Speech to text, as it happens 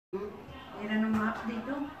Ganda ng map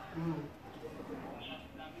dito.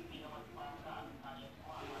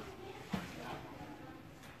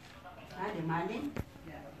 Di malin?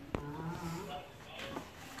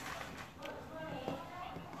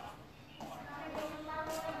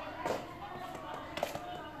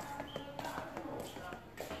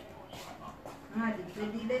 Dito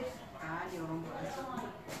dilit. Di orang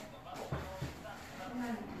pasok.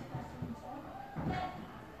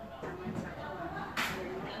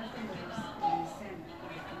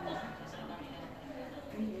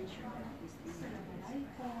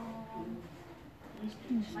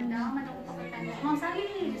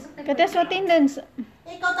 Katas attendance.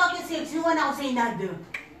 Ikaw tawag yung siwan ako sa inado.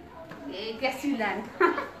 Kasilan.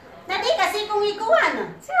 Nadi kasi kung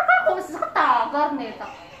ikuan. Siya ka ko sa tagar nito.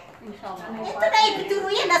 Inshallah. Ito na ibituro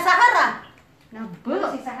yan, nasa hara.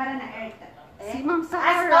 Nabo. Si Sahara na heir. Si Ma'am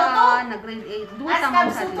Ascal Sahara na grade 8. Dua sa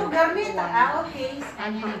Ma'am Ascal Sahara. suto garnita. Okay.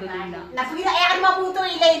 Alhamdulillah. Nakuya ay akan mabuto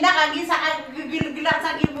ilay na kagi sa gilgilan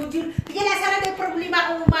sa gilmudul. Tigil na sana may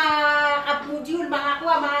problema kung makapudul mga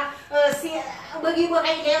kuha mga si bagi mo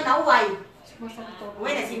kay ilayo na uway.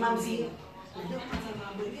 Uway na si Ma'am Z.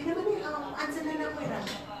 Hindi naman yung answer na nakuya.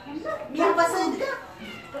 Miyang pasad ka.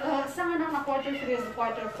 Sa nga na quarter 3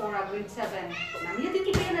 quarter 4 grade 7. Namiya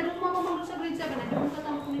din kaya na doon mamamang sa grade 7 na doon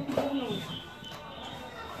katang kung ipigulong.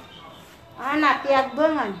 Anak, tiag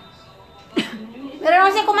bangan. Pero nung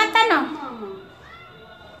siya kumanta, no?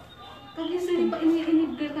 Kaya sila pa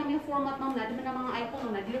inibigay kami yung format ng na, di ba na mga iPhone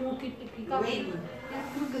na, di lang mo kikawin. Kaya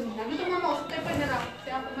gano'n. Nagito nga mo, tayo pa nila.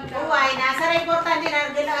 Siya ako madami. Uway, nasa reportan din na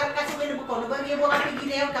gano'n kasi mo ko. Nabagay mo kami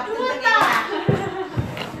ginayon, kapitong na.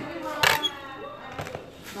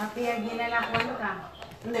 Mapiyag ginala ko ano ka?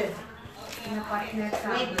 Hindi. Napartner ka.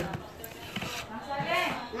 Wait. Masali.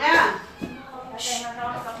 Nga. Kasi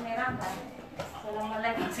nakakapak ni Rampa.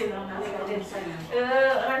 Salamalagay.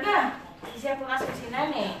 Raga. Siya po kasi si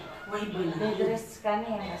Nani. Way buna. Bedrest ka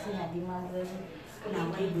niya kasi na di man-dress.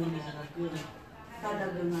 Way buna. Raga.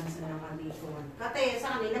 Talaga nga sa nakabikuan. Kate,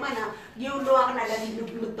 sa kanila naman ha, yung luwa ka na lang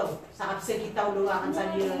luto. Sa kapsagitaw luwa ka sa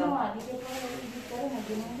Ano luwa. nga, di ka pa ibig ka rin.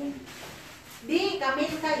 Nagginagin. Di, kami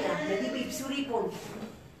kaya. Jadi bibsuri po.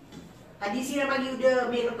 Kadi sila mag-yuda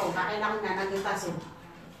meron ko. Kakailangan na nagtaso.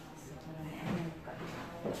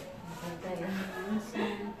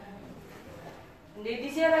 Hindi di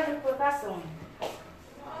siya lagi pagkasong.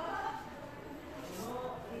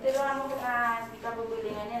 Dito lang mo na di ka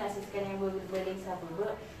bubulingan niya. Nasis ka niya bubuling sa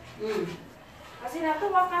bubo. Kasi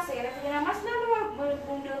natuwa kasi. Kasi na mas naluwag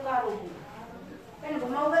bundol ka rubo. Ano,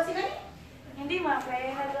 bumawag sila? Hindi ma,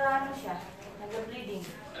 kaya nag-ano siya. Nag-bleeding.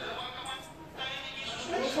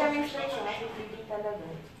 Hindi siya menstruation kasi bleeding talaga.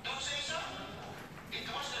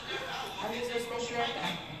 Ano sa stapler ka?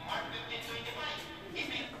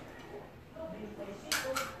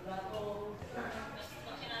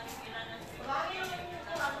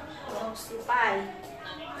 Oxipay.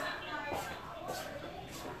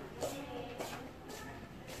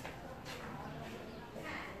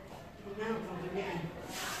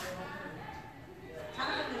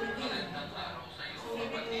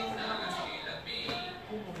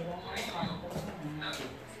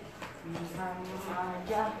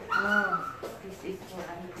 This is for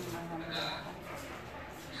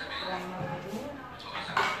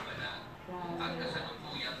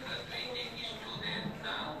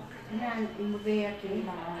Yan, imugay at yung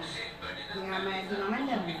nga may dunaman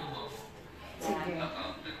yan. Sige.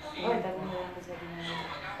 oh, dami mo lang sa dinero.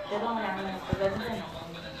 Pero wala naman ang pagod na.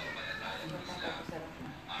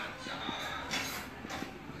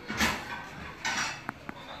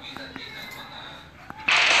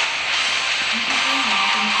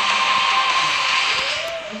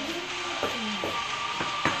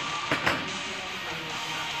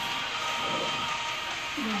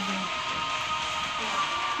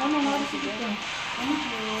 Mama, nawala si Tito. Thank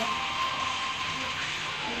you.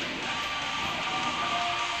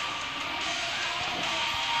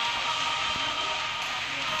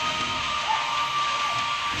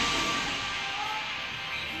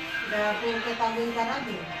 Kung katawin ka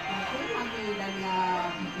rin, kung makilan na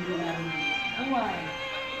bulan. Uway.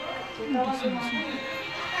 Ito kasi mo.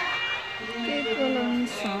 Kiko lang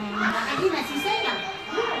sa... Nakagi na, sisay na.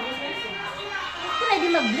 Kung hindi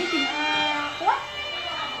mag-bleeding, kuha?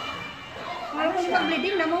 Ngayon kung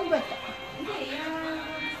mag-bleeding, namugat. Hindi, yan.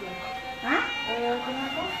 Ha?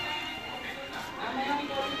 Ginagawa. Ano lang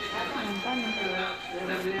po?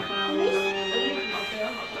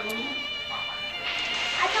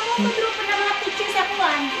 At ang mga grupo ng mga pictures sa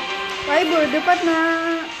kuwan. Fiber, dapat na...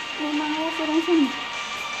 Mga surong sun.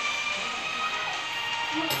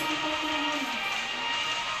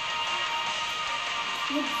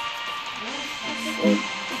 Yes. Ano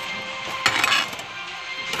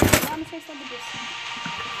siya sa libos?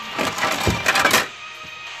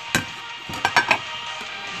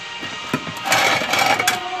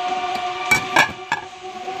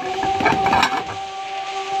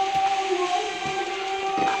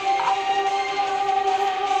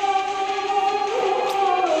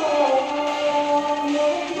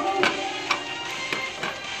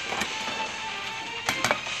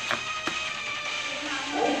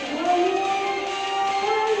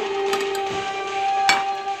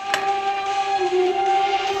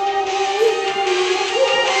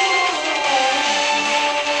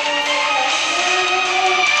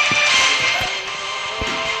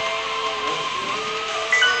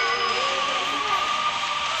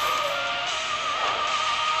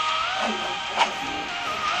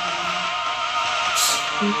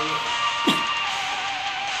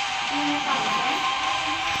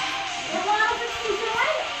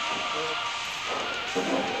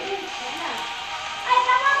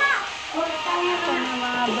 Ito na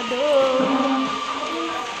mga badong.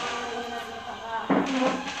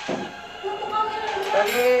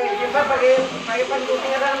 Pagi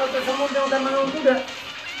pagkutingan mo sa mundo dan mga muda.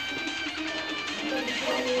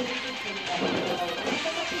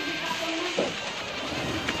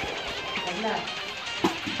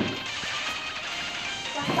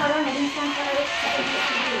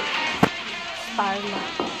 Parma.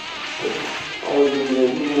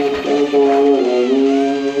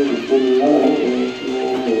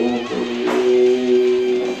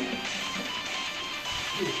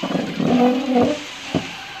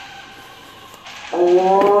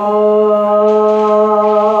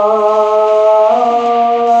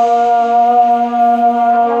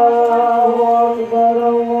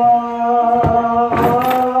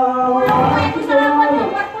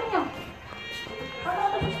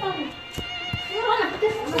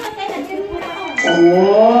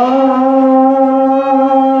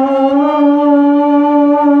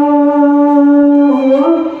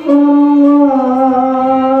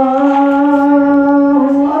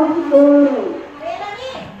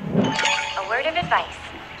 A word of advice.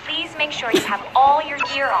 Please make sure you have all your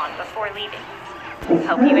gear on before leaving.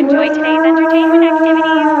 Hope you enjoyed today's entertainment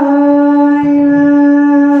activities.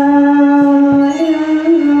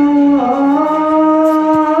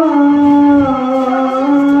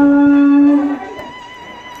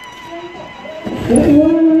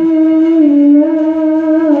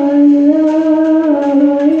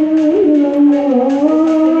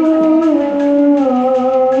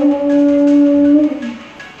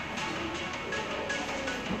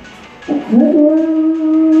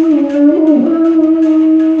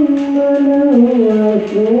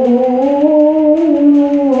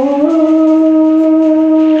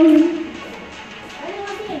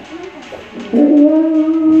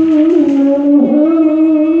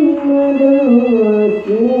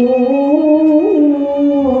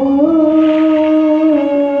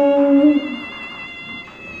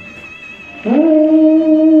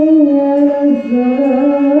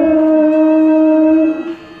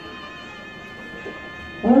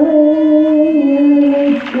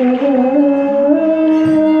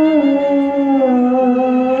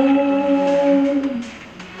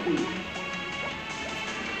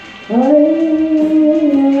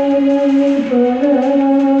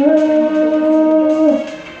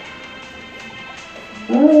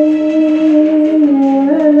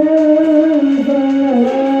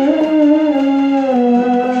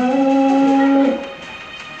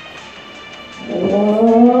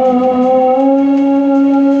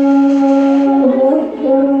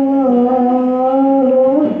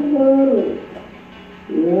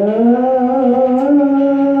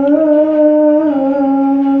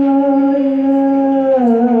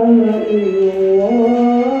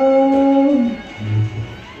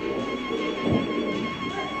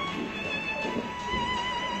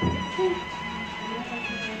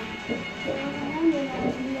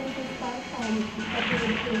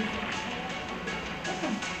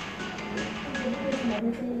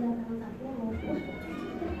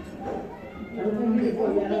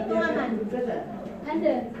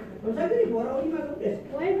 Ada.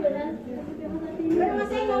 Why benar? Pero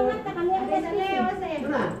masay na umat ta kami ang Leo masay.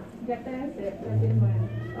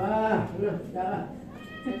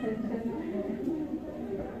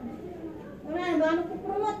 Ba ano ko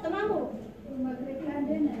promote tama mo?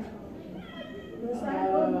 Magreklamo na.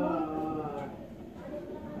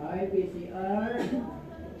 Hi, PCR.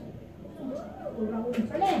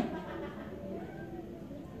 Alin?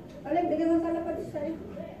 Alin, bigyan mo sa lapad sa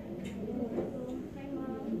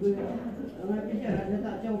Ang ating siya, ada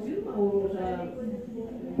tak jauh film mauro sa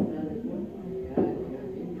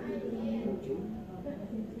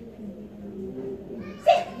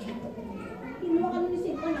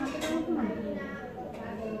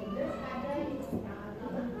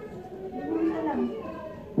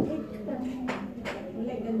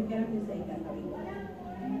Oi,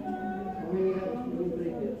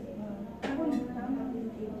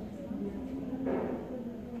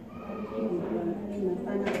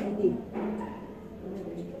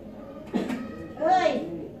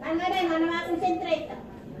 tanga na, mana ma-concentrate.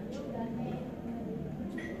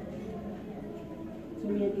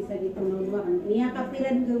 Sumiyan isa dito ng luwang. Niya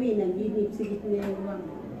kapiran gawin, nag-inip sige po yung luwang.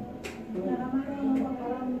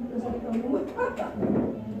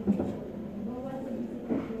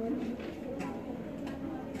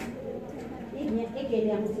 Ini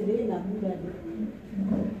kaya ang sila na bulan.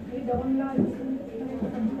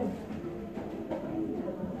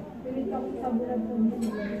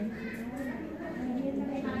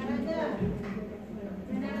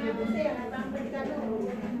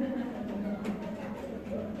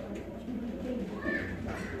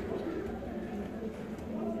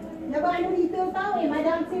 Naba ano dito tao eh,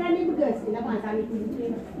 madam sila ni Bugas. Sila mga sabi ko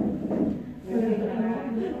dito.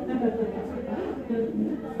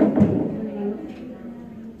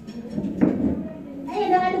 Ay,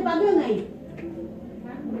 ada ano pagangay.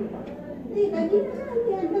 Hindi, kagi na.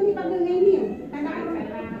 Kami pagangay niyo. Kala ko.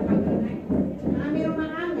 Merong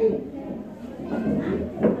makangay. Ha?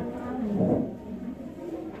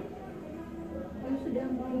 Ano sudah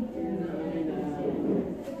mo?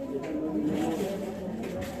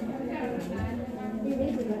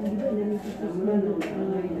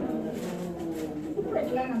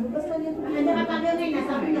 Ada apa gawin na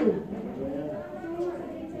sabi lang.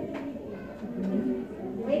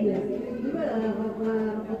 Wait, di ba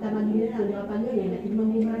kapag magiging na ada apa gawin na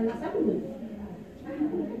timang mumara na sabi lang.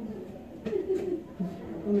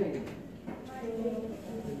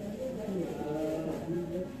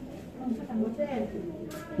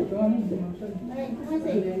 Ay,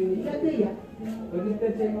 kasi ilagay ya.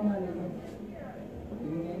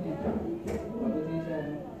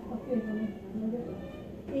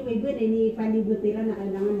 May good ni palibutira na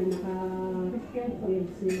kailangan na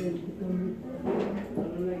naka-website.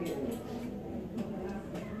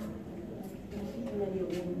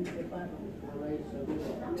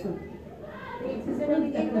 Susunod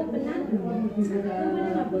ito pa na.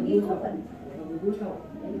 Ito pa.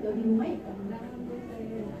 Ito hinumay ka.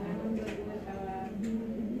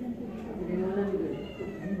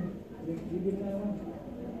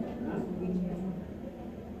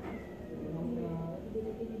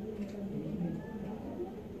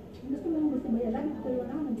 Gusto mo yan? Tuyo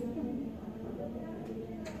na.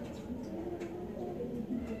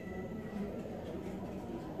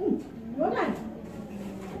 Wala.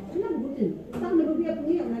 Ano butin? Saan nagbibiyak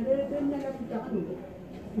niya? Nagre-return na lang siya ano.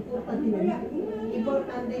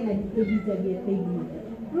 Importante na dito bisa dia tinggi.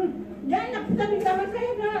 Yan nakita sama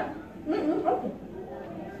saya na. Okay.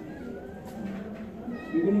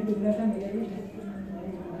 Bibili ko na lang ya.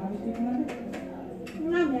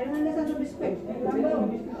 Meron na sa biskwit.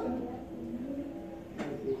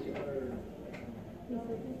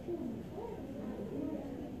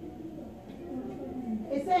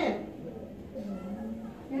 Sir.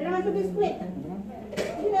 Meron na sa biskwit.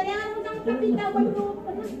 Kailangan mo ng kapitawan mo.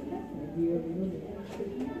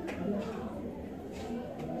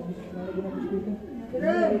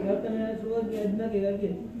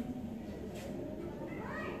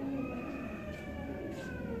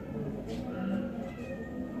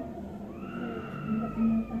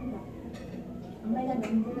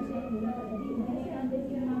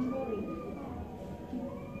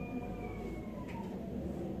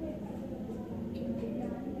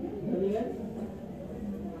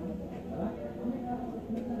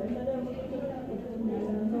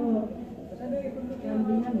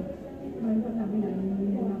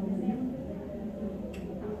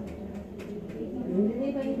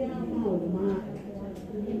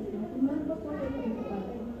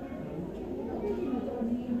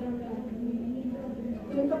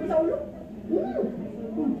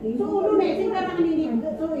 So ulo na, sila lang ninig.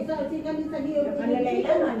 So isa, sila din sa giyo.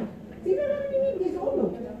 Kalalailangan. Sila lang ninig sa ulo.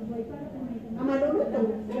 Ang malulot to.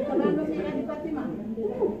 Kamano sila di Fatima.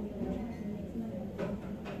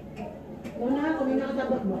 Una ako, may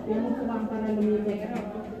nakatabot mo. Kaya mo subang para lumitek.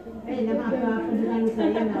 Ay, namakapagulan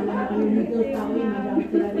saya na nakakalumito tao yung madami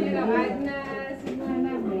sila rin.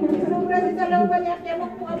 Sobra sa loob niya, kaya mo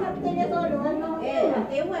po amat niya tolo.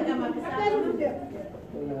 Ewan na makasama.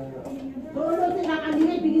 Solo sila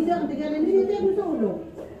kanina, ibigisang tigalan din ito sa ulo.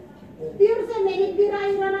 Pero sa menik,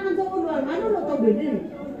 birahin-rarangan sa ulo. Ano na ito bilin?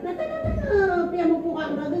 Natanong na, kaya mo po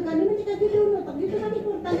kang ragang kanina, hindi ka dilunod. Dito kami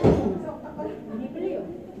importante mo. Hindi pala yun.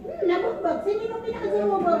 Nabagbag. Sino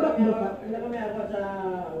pinakasawa bagbag mo pa? Ano kami ako sa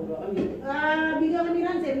ulo kami? Bigyan kami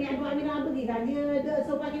rin, sir. May ano kami nakabagin.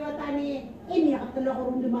 So, pakiwata ni Emi, akatalo ko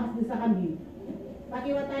rin dumakas din sa kami.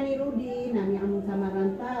 Pakiwatani Rudi, nami among sama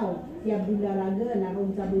rantau, siap bularaga,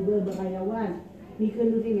 narong sa bebe bakayawan.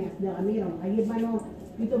 Mikun rin asda kami ron. Agib mano,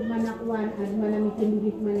 ito manakuan, at manamikun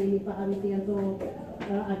durit man ini pa kami tiyan to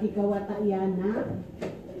ati kawata yan ha.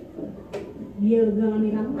 Biar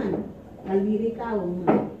kami raman, alwiri tao.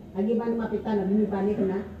 Agib mano mapitan, nami panik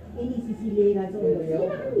na, ini sisilera sa ulo.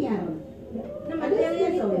 Sino yan? Naman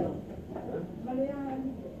yan sa ulo.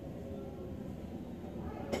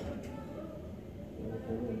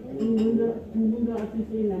 Bunda asis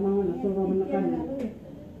sila mga nasurang na kami.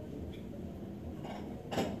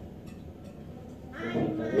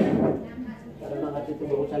 Para makatito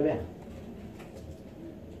ba ko sabi?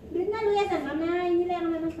 Doon na luyasan, mamaya nila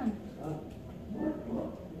ang nanasan.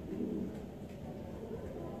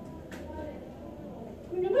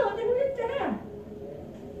 Hindi ba? Ano ulit ka na?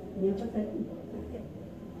 Yan pa tayo.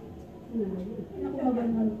 Ako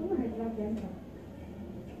magandang ko. Mahirap ka.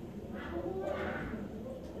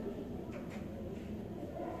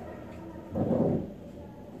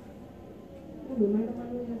 Lumay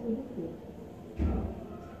naman yung nasubok ko.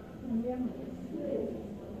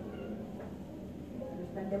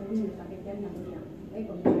 Tanda po yung sakit yan ng ulang. Ay,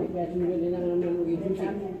 kung Kaya sumili lang naman ang may agency.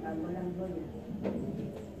 kami pag walang boya.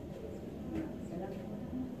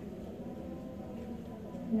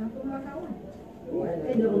 Yan po makawan.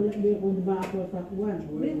 Eh, doon kung ba ako sa kuwan.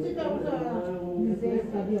 Brinsit ako sa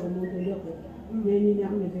business, sabi ako mo tuloy ako. Ngayon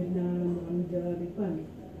nila ako nagay na ang jaripan.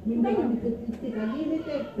 Minda kami katistik,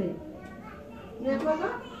 agilitek eh. Nako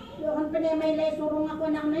ka? Doon pa na may lesurong ako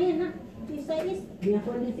na yan ha. Isa is. May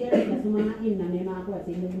ako ni Sir, kasi mga ina, may mga ako,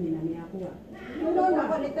 sino nila may ako. Nuno na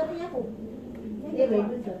ko, lito ko ako. Eh, wait,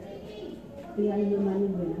 gusto. Kaya yung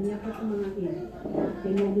manong doon, may ako sa mga ina.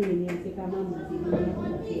 Sino nila yan, si kamama, sino nila ako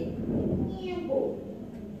kasi.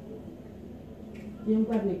 Yung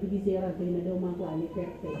part na pigi Sir, kaya na daw mga ako,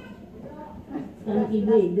 aliperte. Ang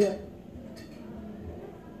kibay, do.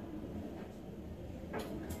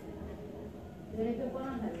 Ganito po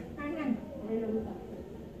ang hal. Anan?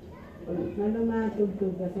 Ano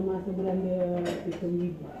matugtog ka sa mga sobrang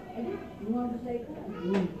 7,000. Mga gusto ko.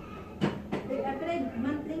 April,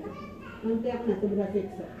 monthly ka? Ang tiyak na sobra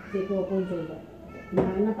 6, ko console ba.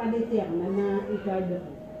 Napalit tiyak na na-i-card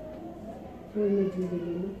ako. So,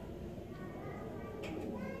 nag-bibili mo.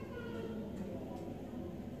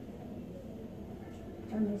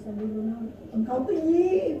 Ano sa dulo na? Ang kaupin,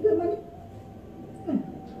 gumalik.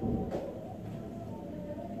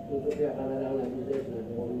 Kaya ka na lang ng business na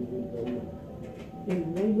kung dito mo.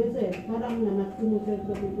 May business, parang naman sumusel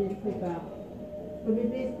sa business ka. Sa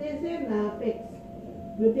business na fix.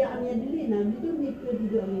 Lupi kami yan dili na, dito may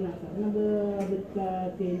dito ang nasa. Nag-abot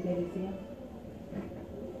ka interest siya.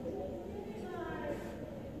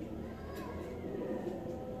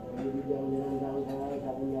 Bibigyan mo nilang lang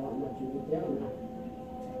sa kunya matsulit yan.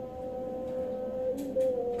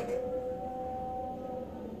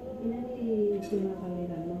 Inani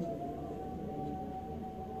sinakaliran mo.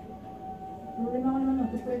 Problema ko naman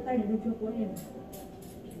ng super tired, medyo ko rin.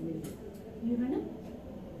 Yun na na?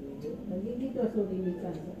 Lagi dito so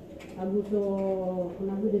limitan. Abuso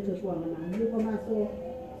kung dito ko ang nang hindi pumaso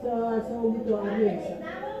sa dito audience.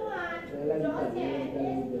 Kaya lang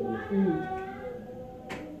ito.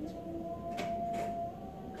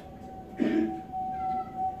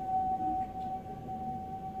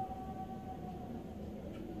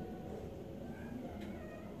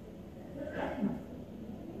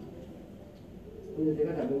 Hindi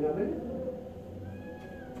ka sabi nga ba? Hindi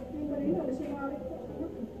pa rin, kasi mga rin ko.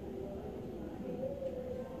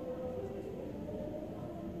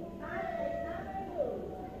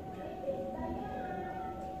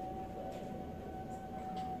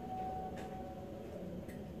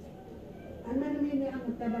 Ano naman yung ang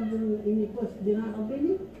tabag ng inipos? Di nga ako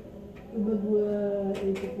bini? Ibag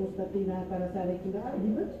inipos na pinakara sa rekula,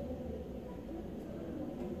 di ba?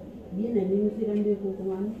 Di na, hindi silang di ko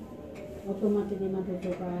kung ano. Automatic naman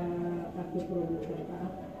ito ka-producer ka.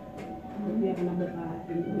 Kaya ka na baka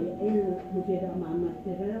buti na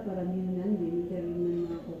mamaster na para minsan, di siya rin ng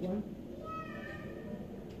mga kukuha.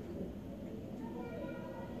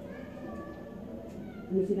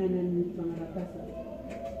 Ano sila ng mga ratas?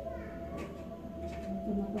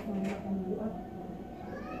 Tumatapang ang buat.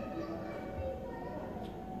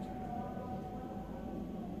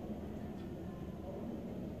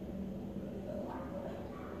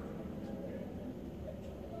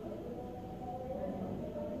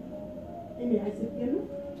 Ini asik ya no?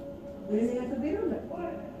 Ini asik biru enggak?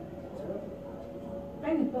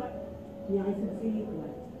 Ini pak. Yang asik sih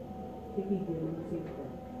kuat. Tiga masih kuat.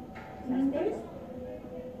 Mondays?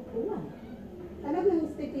 Wala. Talagang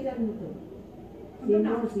stikilan mo to.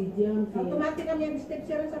 na. Si Jam, si... Automatic kami ang step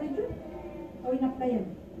siya sa region. O in-applyan.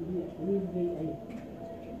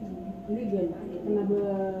 Legal. Ito na ba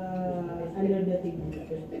under the table?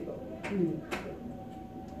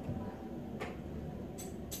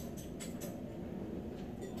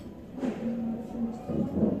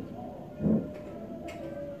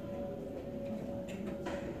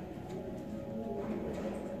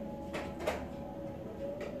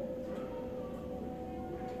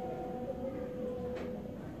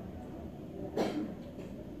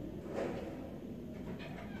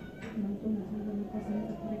 Nanto na sila magpasang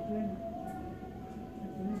sa curriculum.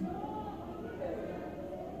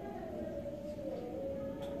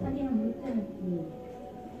 Ano yung bulitan?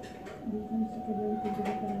 Bulitan sa kagawin ko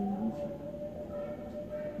bulitan ng isa.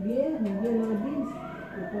 Bien mga beans.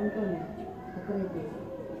 Ipon-pon. Kakarete.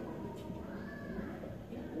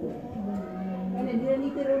 Ano, di na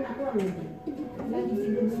nitiro na ako ang lagi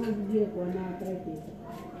sila mga video ko na karete.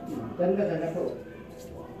 Saan ka sana po?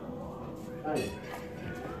 Ay.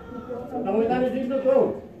 Ang tani dito to.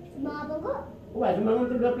 Mga bago? Uwa, sumangon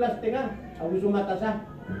to na plastic ha. Ako sumata sa.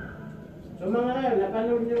 Sumanga ngayon,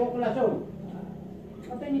 napanood niyo ko klasong.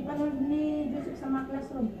 Okay, ni panood ni Joseph sa mga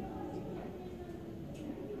classroom.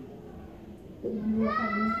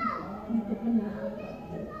 Dito ka na.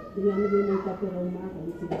 Tinano din ng kapiraw mga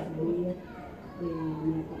kami sila si Boya.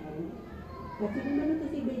 Niya pa kayo. Kasi kung ano to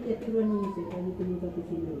si Boya, tiruan niyo siya. Kaya tinito ko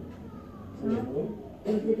sila.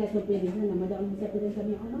 Kung di ka sa pera na, madaang sa pera sa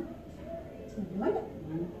mga ama. Wala.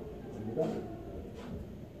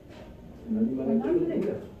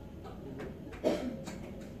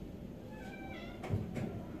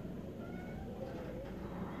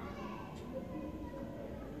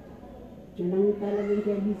 Nang talagang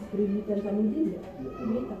siya distributan sa mundi.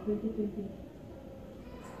 Kita 2020.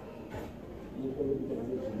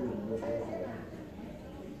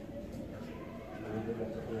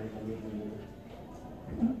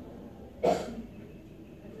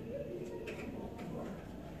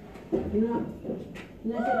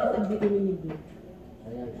 Nasa katabi ko ninyo.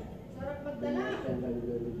 Ayan. Sarap magdala.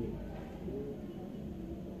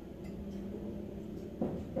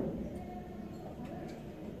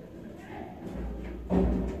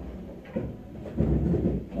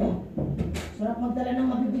 Sarap magdala ng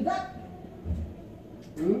mabibigat.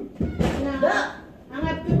 Da!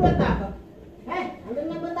 Angat ko ba ako? Eh, ano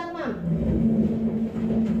na batak, ma'am?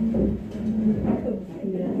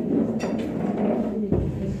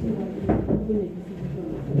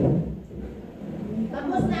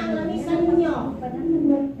 Tapos na ang lamisan ninyo.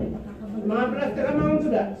 Mga plastic ang mga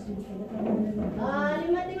sudah.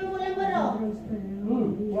 5 mo lang baro.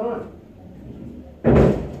 Wala.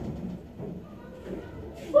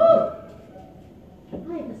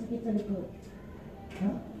 Ay, kasakit sa likod.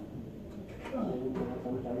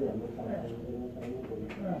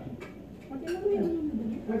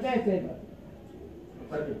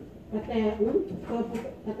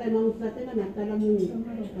 Kata mau natin na natala mo niya.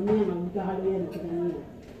 Kami yan, magkahalo yan sa kanya.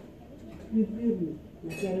 Pure.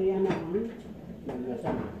 Nakero yan na ang.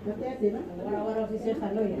 Kata yan, diba? Waraw-waraw si Sir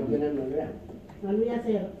Saloy. Lalu ya,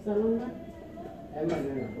 sir. Salon na. Emang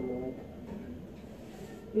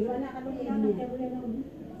Pero anak, ano yan niya?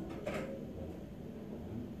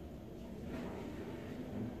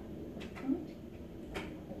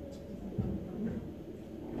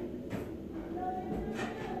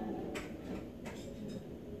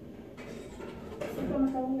 Ito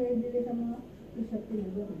masawang gaya dili sa mga t-shirt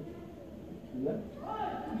nila.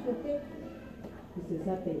 T-shirt.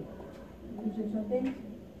 Isisate. T-shirt.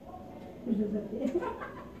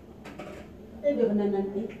 Eh, di ko na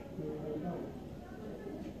nanti.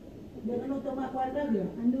 Diyan ano ito makuha lagi?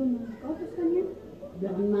 Andun mo. Kautos ka niya.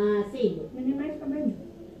 Diyan masig. Minimize ka ba yun?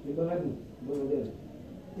 Ito lagi. Buno din.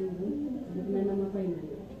 Diyan na naman pa yun.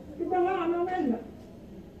 Diba nga, ano nga yun?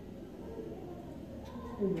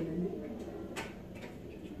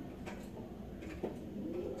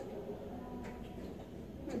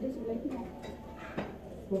 Pwede sila yun.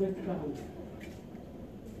 Correct ka.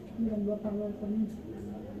 Hindi ba pangwal ko niya?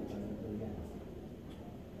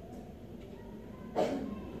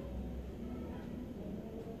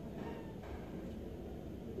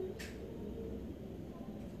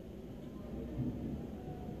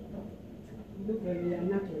 Ito, pero yung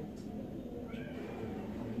anak ko.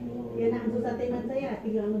 Kaya na ang susatay man saya,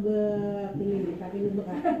 tingnan mo ba tingin, tapi mo ba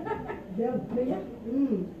ka? Diyan, kaya?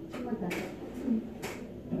 Mata.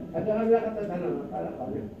 Ada kami katatanong, para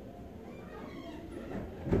kami.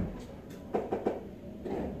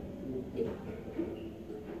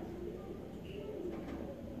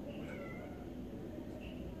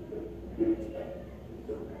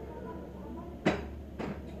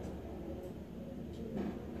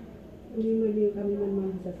 Pili-mili kami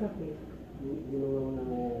man sa sakit. Ginawa na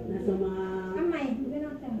Nasa mga Amay,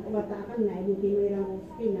 ganun ka. watakan na, ibuti mo ilang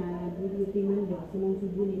hospital na, ibuti man ba, sa mga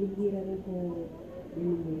subo ni Ligira na ko,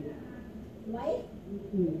 binibili. Why?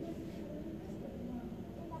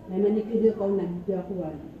 Ay manikid ko na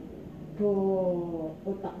nagdakuan. So,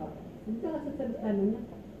 otak ka. Hindi ka sa ano na.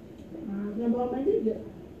 Nabawa man liga.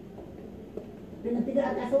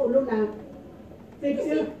 Natiga ka sa ulo na.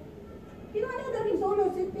 Fixer. Kinuha na daw yung solo,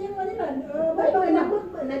 si Pino nila. Ba't ba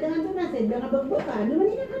nadangan to na sa mga bagbaka? Naman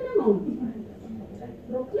ka na mo.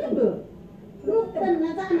 Roklab. Roklab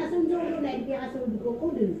na saan nasundulo na hindi ka sunod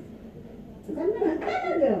ko din. Saan na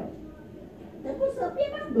talaga? Tapos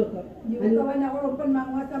piyak ba ka? Yung kawan ako rin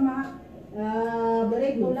mga sama.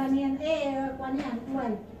 Bareg mo. Tula niyan, kuha niyan,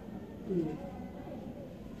 kuwan.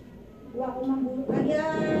 Kuha ko manggulo. Kaya,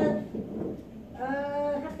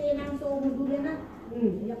 hati na sa umudulo na.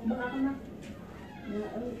 Iyak ba ako na?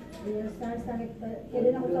 Sakit pa. Kaya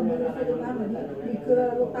din ako sa bulo sa lukama. Di ko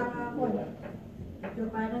lutang ako. Ito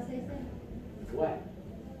para sa isa. Why?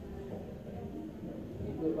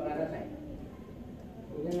 Ito para sa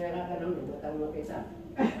hindi nga kakaroon, butang mo kaysa.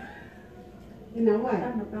 Inaway.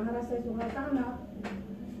 Tama, para sa isa. Tama.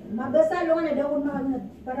 Mabasa lo na daw mga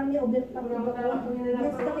parang may obet pa ko.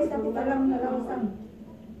 Yes, sakit lang na lang sam.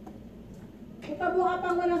 Ito buka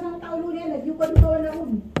pang wala sang taulo niya, nagyukan ko na ko.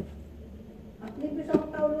 At libre sa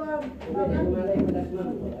taulo. Malay madas mo.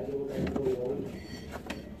 Lagi mo kayo kung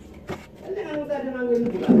ano ang tanda ng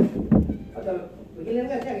mga atau begini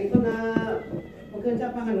kan siya ito na pagkan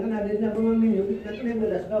sa pangan kan ada na pamaminyo natin ay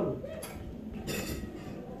madas daw.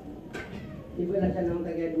 Iba na siya nang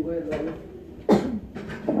tagay dugo ito ano.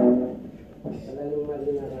 Talagang mali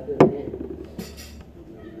na natin niya.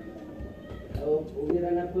 So,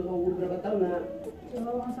 umira na po sa ubra ka tao na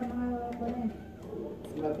Oo, sa mga kuwan.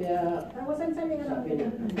 mapya Tawasan sa nila. sabi na.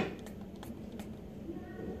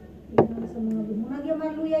 Sa mga bumagyo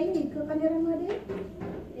maluya ini ke kanira mga din.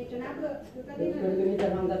 Ito na po. Pero ganito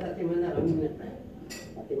lang tatati man na kami na.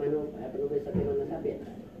 Pati man apa no sa timan na sabi.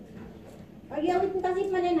 Pag yawit mo kasi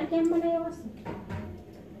manay kaya manayawas.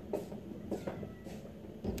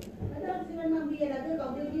 Ada sila nang biya natin,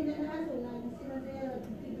 kau dia na aso na sila dia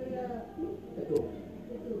tidur ya. Betul.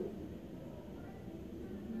 Itu.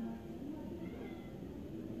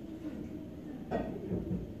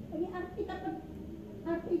 Ini arti dapat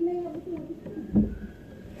arti na yung betul.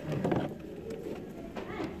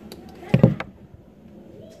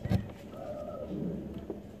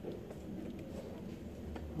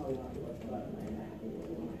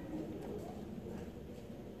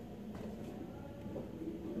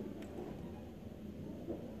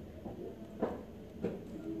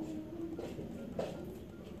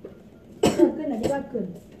 Kena diwakil.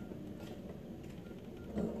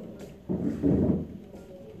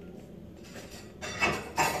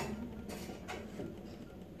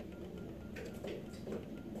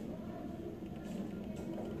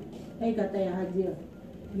 Ay kata ya haji.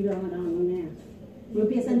 Gila orang mana.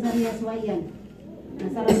 Lupisan sari aswayan.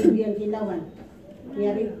 Nasara dian kilawan.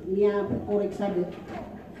 Niya korek sadu.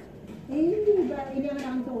 Ini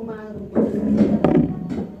orang tu umar.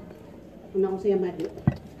 Una ko siya mati.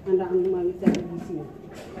 Anda ang lumawit sa gising.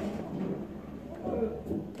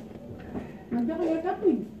 Nandiyan ka yakap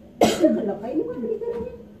eh. Kalakay mo ka dito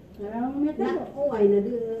rin. Parang meta. Oo ay na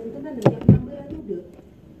ito na nagyak number ano do.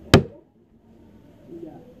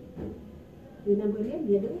 Iya. Yung number yan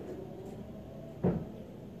dia do.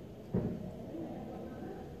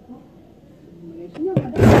 Mesnya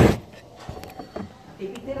ada.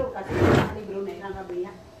 Tipitero kasi libro na ilang kabiya.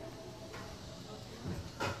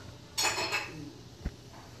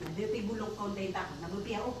 Dito tibulong content ako.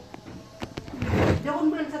 Nabuti ako. Diyan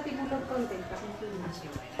mo lang sa tibulong content kasi film na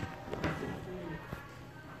siya.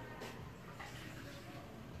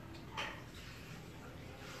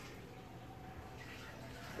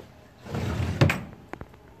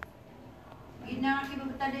 Gina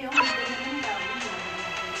kibagta na yung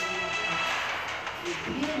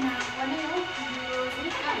Gina na wala yung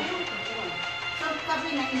soft copy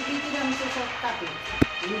na hindi kita mo sa soft copy.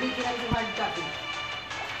 Hindi kita mo hard copy.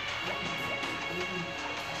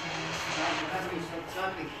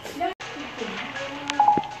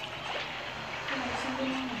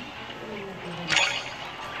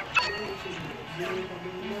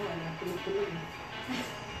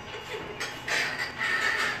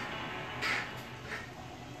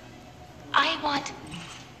 I want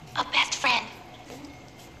a best friend.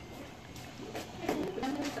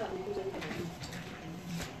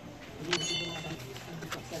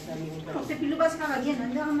 Sa pilubas ka lagi,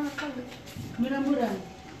 handa ka mga kag. Mura-mura.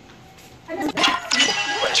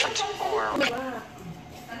 Which or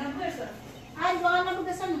Ano ba?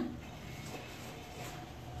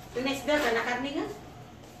 isda sa nakarni nga.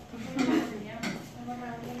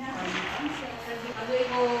 Agoy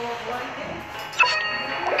ko, kuwarte.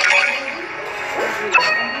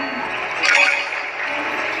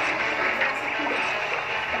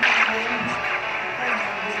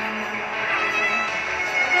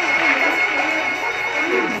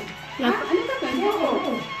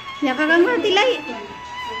 Ya kakang ko tilay.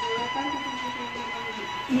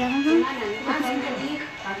 Ya kakang.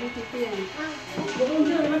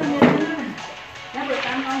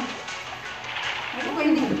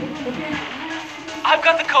 I've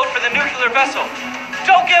got the code for the nuclear vessel.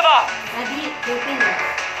 Don't give up!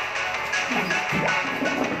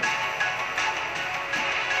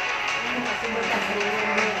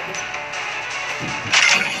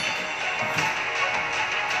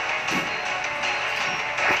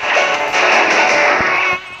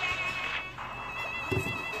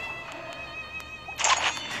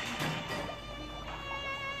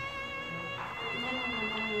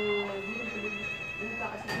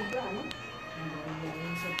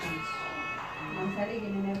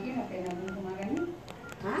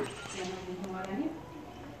 Ha?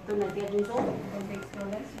 Ito na tiya dun so.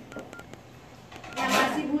 Yang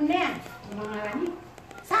masih bunda.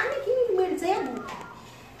 Saan ni kini bel saya bu?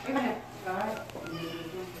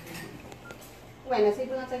 Wala sa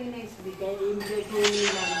ibang sa gina isbi kay imbre ko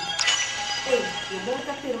nila.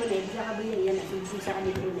 Naberta pero na bisa ka bayan yan at bisa ka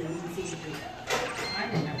nito na bisig.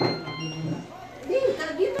 Di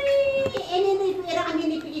kagito ini era kami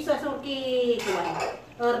ni piso so ki kuan.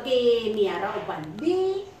 Or ki Miara upan.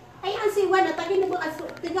 Di ay ang siwan na tagi na ba aso.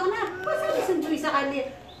 Tiga na pasal sunjoy sa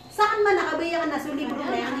kanya. Saan man nakabaya ka na sa libro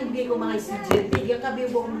na yan, hindi ko mga isudyan. Tiga ka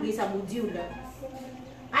bibong mga sa module.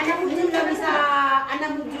 Ana module lang sa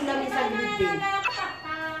grade.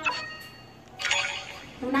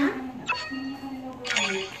 Tuna?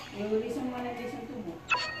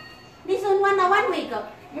 Listen 1 na 1 way ka.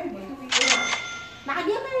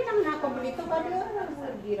 Nakagyan na rin ang nakoblito pa doon.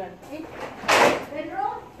 Giran.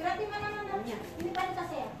 Pedro, grabe man naman niya. Hindi pa rin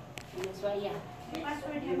kasi. Yes, waya.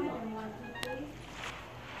 Password niya man. 1, 2, 3.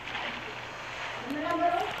 Ano na ba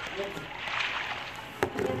ro?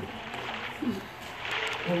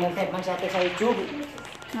 Nag-type man sa atin sa YouTube.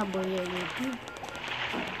 Naboya YouTube.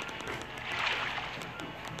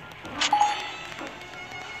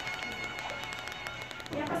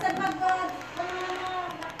 Kaya pasal pag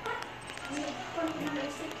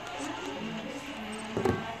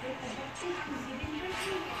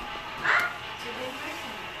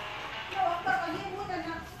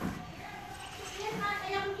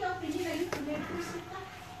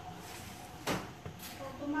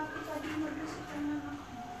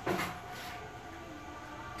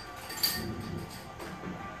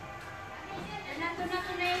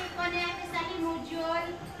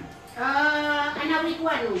anak week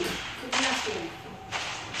 1 nun. Siglas yun.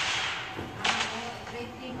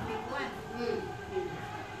 rating week 1.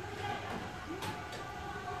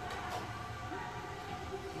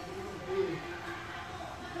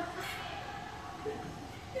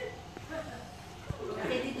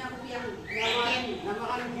 Kasi di na ako piyang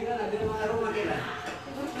Namakalang sila na, di na mga aroma kila.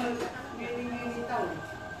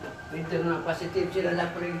 Ito na positive sila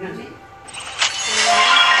lang pregnancy.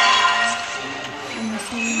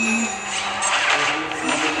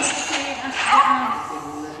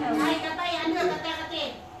 Ay, katay, ano, katay.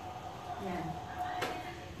 Yan.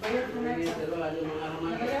 Pero lalo mga aroma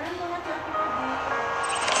kila. Bayaran mo na ito.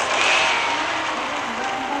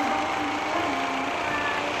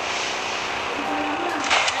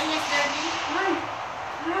 Ay, yes, darling.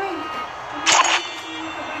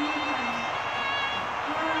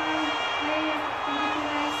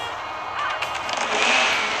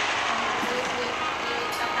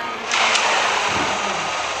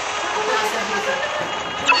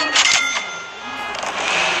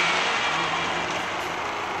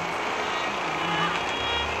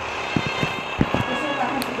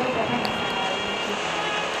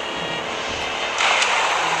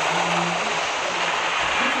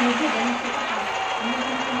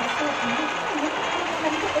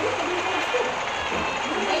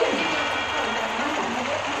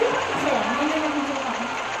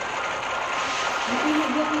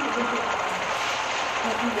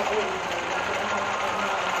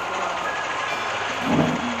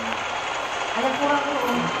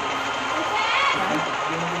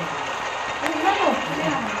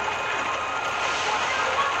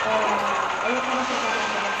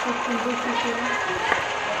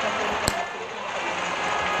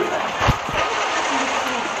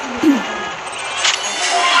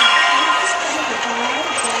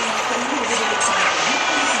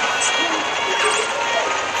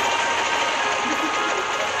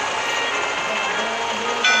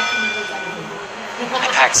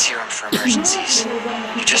 for emergencies.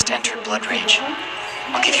 You just entered blood rage.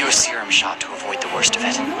 I'll give you a serum shot to avoid the worst of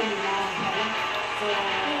it.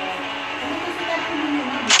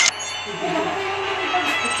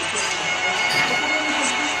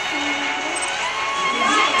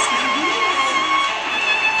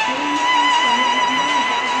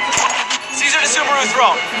 Caesar to Subaru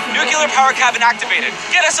throne. Nuclear power cabin activated.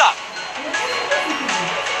 Get us up!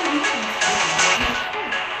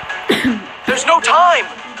 There's no time!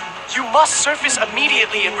 You must surface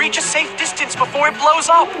immediately and reach a safe distance before it blows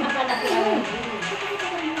up!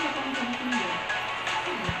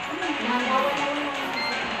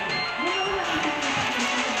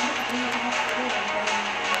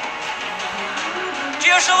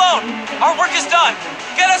 Geo Shalom! Our work is done!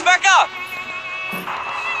 Get us back up!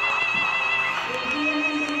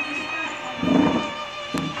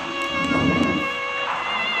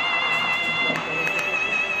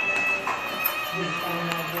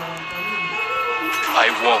 I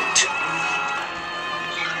won't.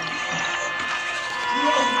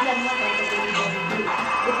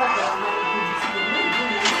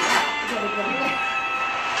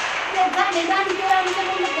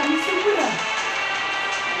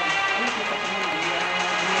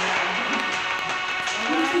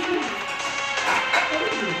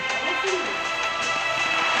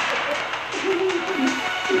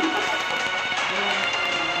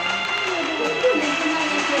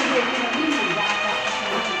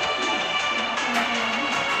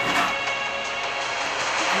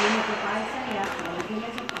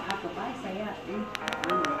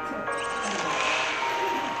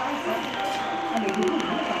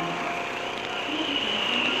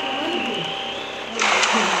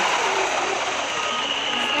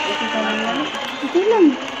 Hindi lang.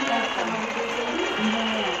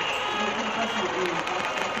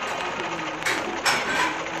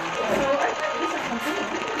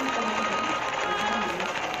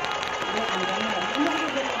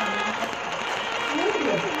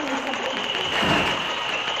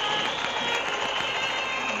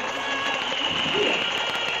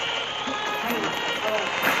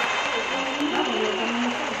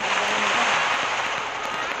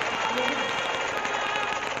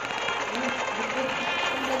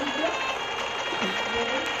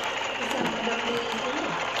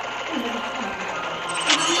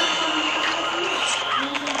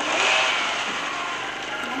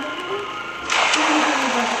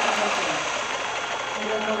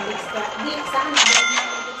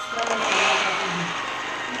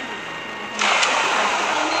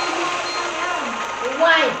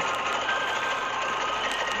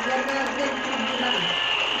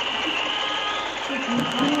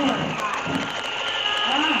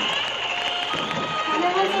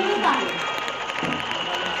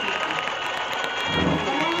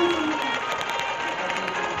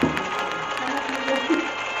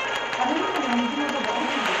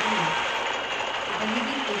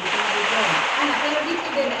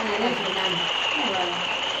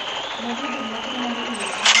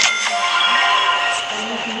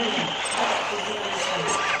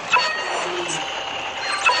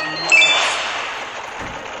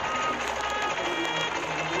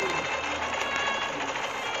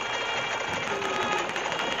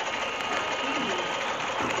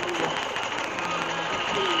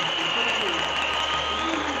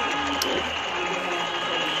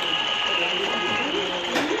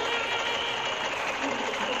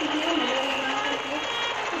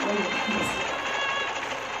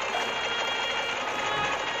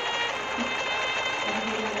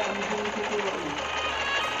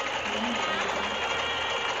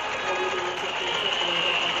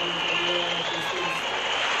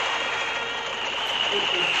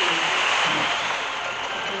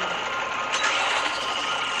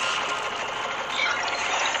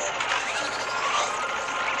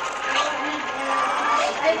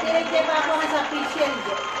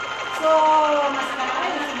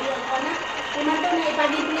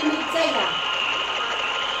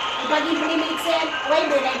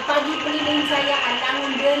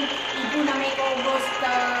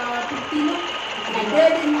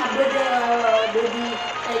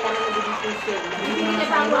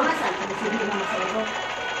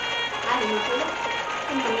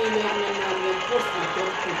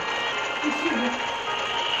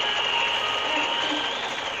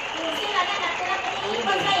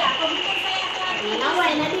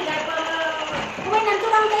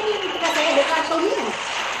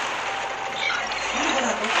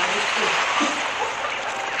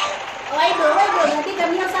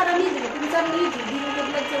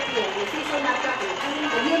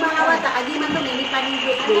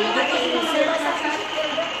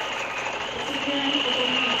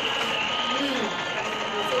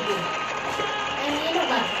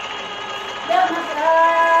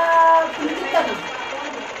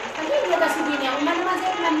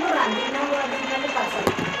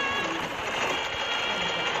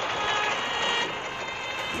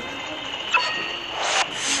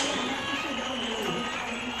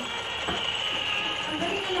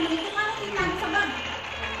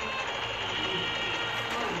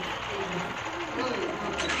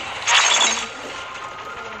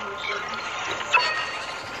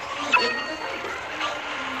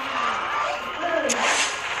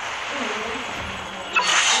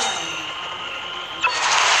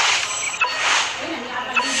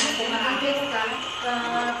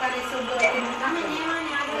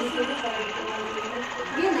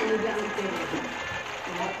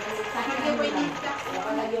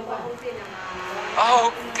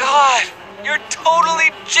 Oh, God! You're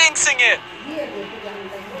totally jinxing it!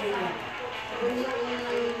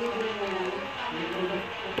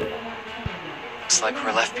 Looks like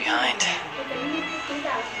we're left behind.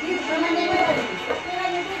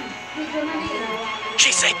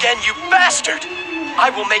 Say again, you bastard!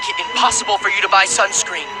 I will make it impossible for you to buy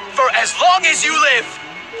sunscreen for as long as you live!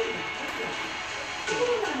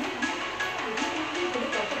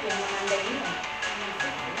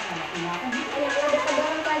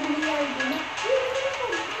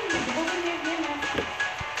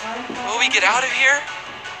 Will we get out of here?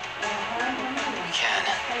 We can.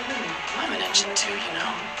 I'm an engine too, you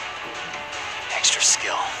know. Extra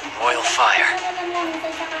skill. Royal fire.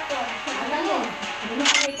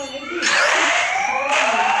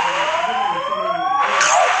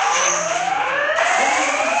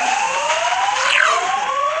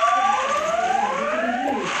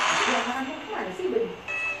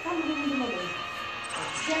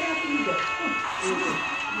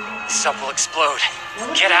 This will explode.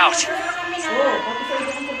 Get out.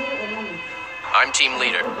 I'm team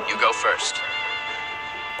leader. You go first.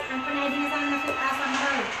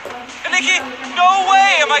 Nikki, no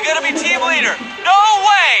way am I gonna be team leader. No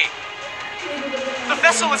way! The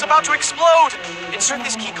vessel is about to explode. Insert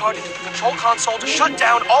this key card into the control console to shut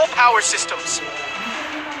down all power systems.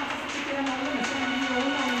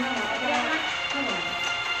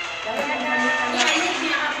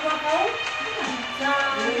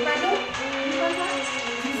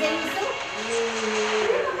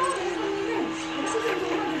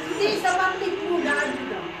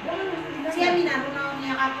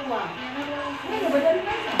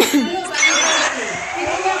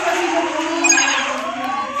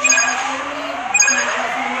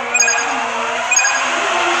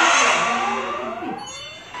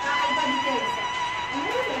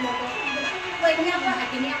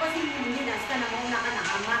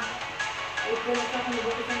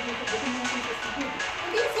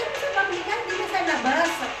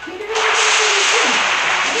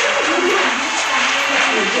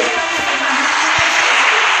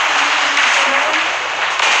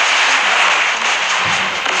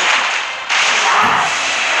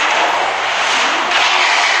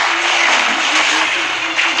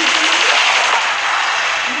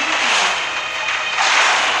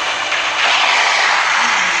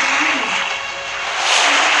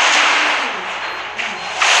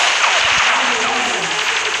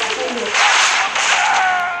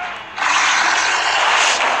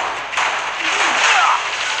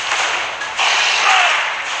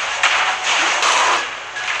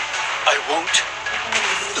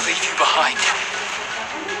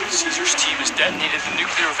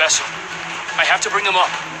 Vessel. I have to bring them up.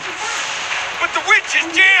 But the winch is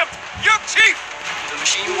jammed! Young Chief! The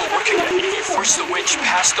machine will work again if you force the winch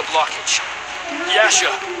past the blockage. Yasha,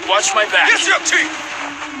 watch my back. Yes, Young Chief!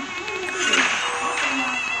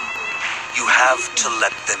 You have to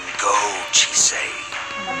let them go, Chisei.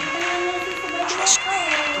 Trust me.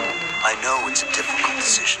 I know it's a difficult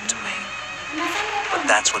decision to make. But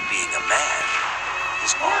that's what being a man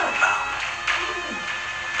is all about.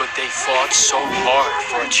 But they fought so hard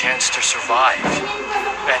for a chance to survive.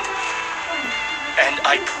 And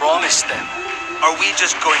I promised them. Are we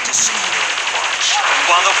just going to sit here and watch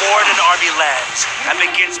while the Warden Army lands and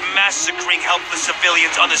begins massacring helpless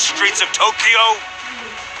civilians on the streets of Tokyo?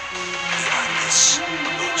 Beyond this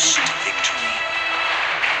close to victory,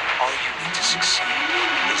 all you need to succeed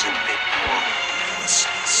is a bit more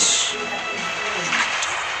ruthlessness. You can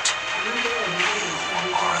do it. You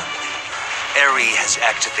are a leader. Eri has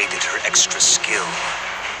activated her extra skill,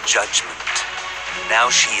 Judgment.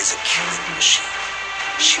 Now she is a killing machine.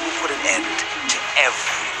 She will put an end to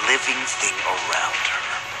every living thing around her.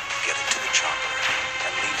 Get into the chopper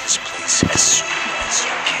and leave this place as soon as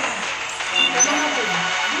you can.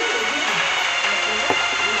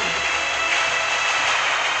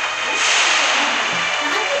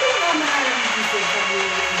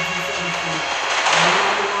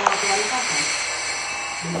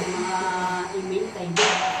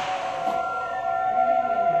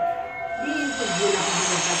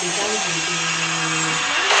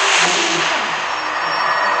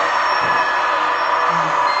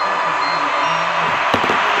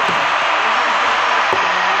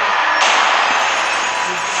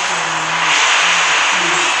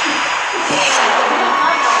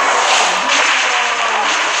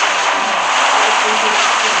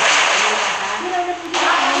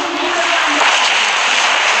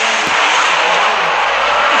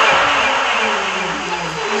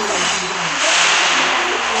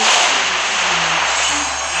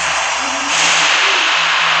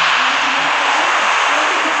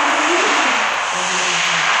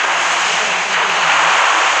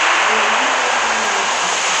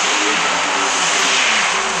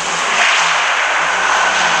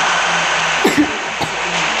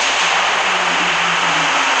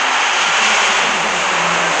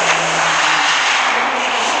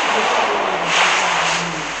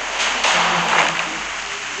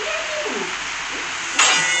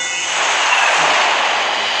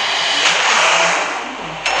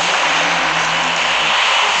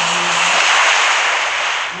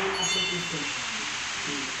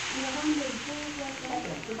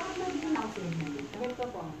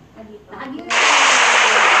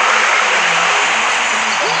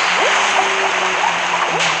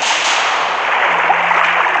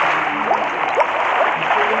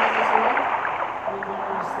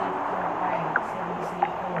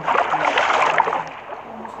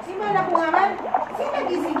 Si mana ko naman,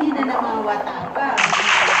 sige na ng mga wata ka.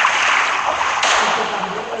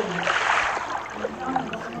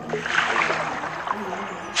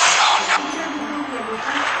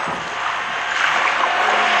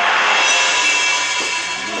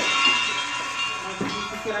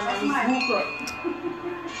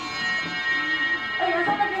 Ay,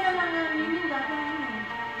 nasa pa din lang ang mini dati ano.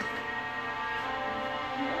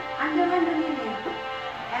 Ando man rin yun eh.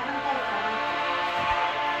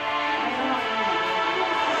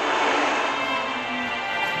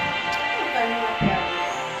 Ewan tayo.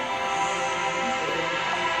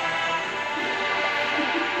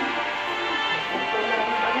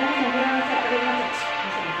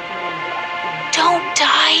 Don't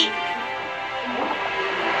die.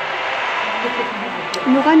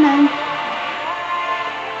 Ano kanan?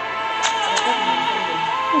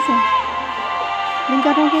 Kasi, din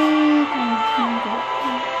ka rin kay...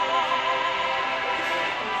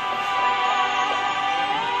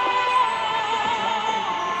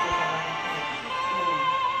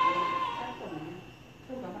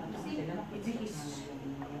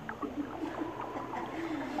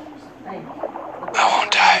 I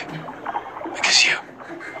won't die. Because you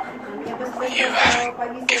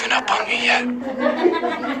haven't given up on me yet.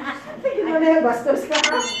 Bastos ka.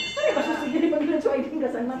 Ano ba susugin pag nag-join ka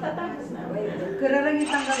sa matatapos na? Kararangit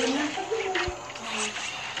ang gawin na.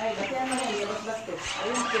 Ay, bati ang mga iyo, bastos.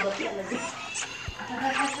 Ayun, bati ang lagi.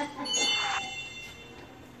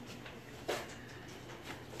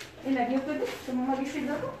 Lagi ko din, sa mga magisig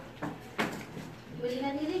ako. Buli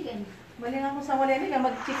na niligan. Mali nga ako sa wala nila,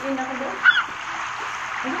 mag-check-in ako doon.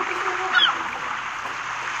 Ano ko sa mga?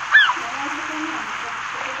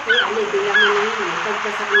 Ano, bilang mo na yun.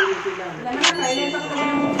 Pagkasak mo yung bilang. Alam mo na, kailan ako kami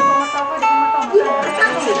ng mga mataw ko, di ko mataw.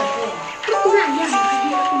 Ito nga yan, hindi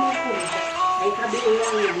ako mako. Ay, kabili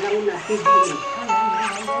lang yan, nauna, pibili.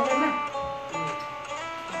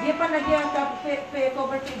 Di pa nagyan ka,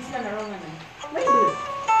 cover page ka na, wrong na.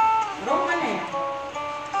 Wrong na eh.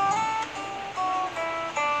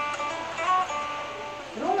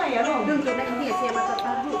 Wrong na yan, wrong. Doon ko na hindi siya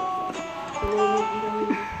matatago. Tulunod lang.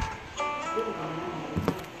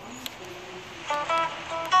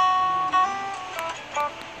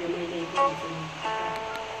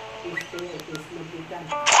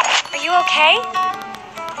 Are you okay?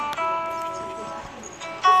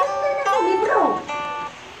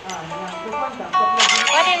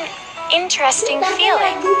 What an interesting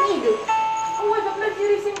feeling. Oo,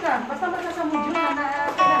 plagiarism ka. Basta sa module na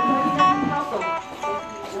kailangan ng auto.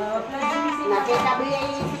 Plagiarism. Nakitabi ay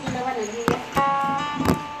sikilawan na niya.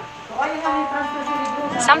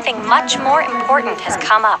 Something much more important has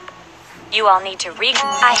come up. You all need to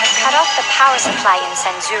I have cut off the power supply in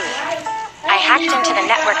Senzuru. I hacked into the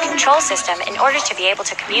network control system in order to be able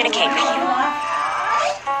to communicate with you.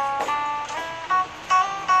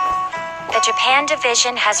 The Japan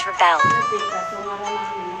division has rebelled.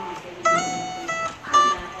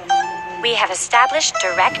 We have established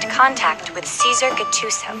direct contact with Caesar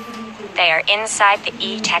Gattuso. They are inside the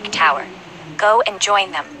E-Tech Tower. Go and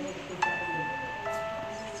join them.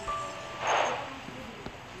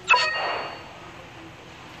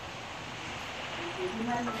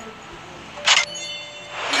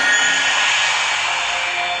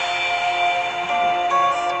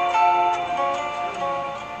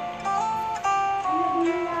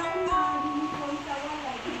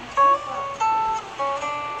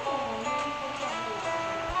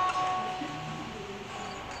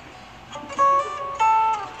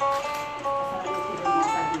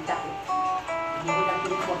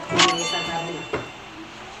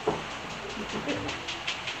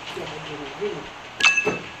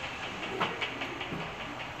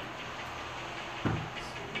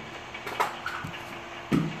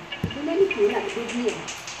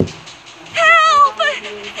 Help!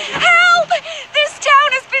 Help! This town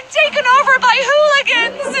has been taken over by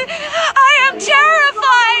hooligans! I am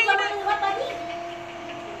terrified!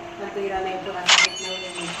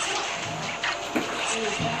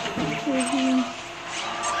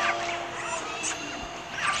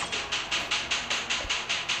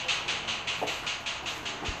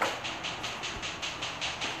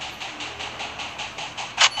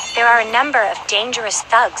 There are a number of dangerous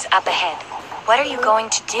thugs up ahead. What are you going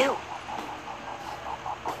to do?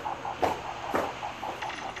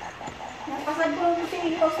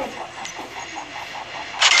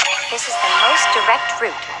 this is the most direct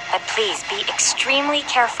route, but please be extremely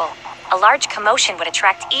careful. A large commotion would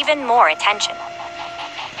attract even more attention.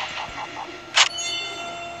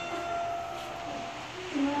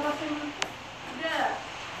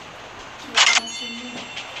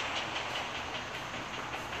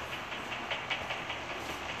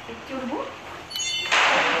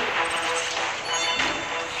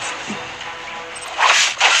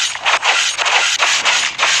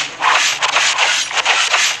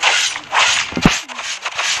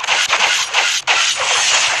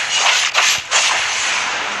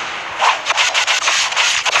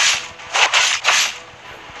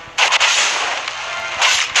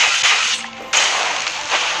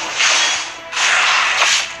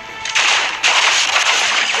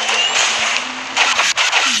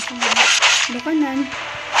 Kanan.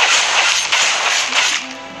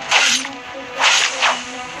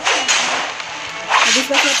 Habis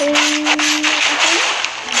pas natin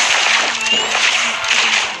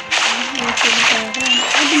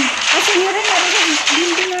senior na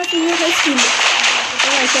building na senior high school.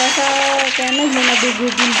 Kaya sa kanag may nadugo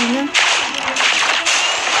building na.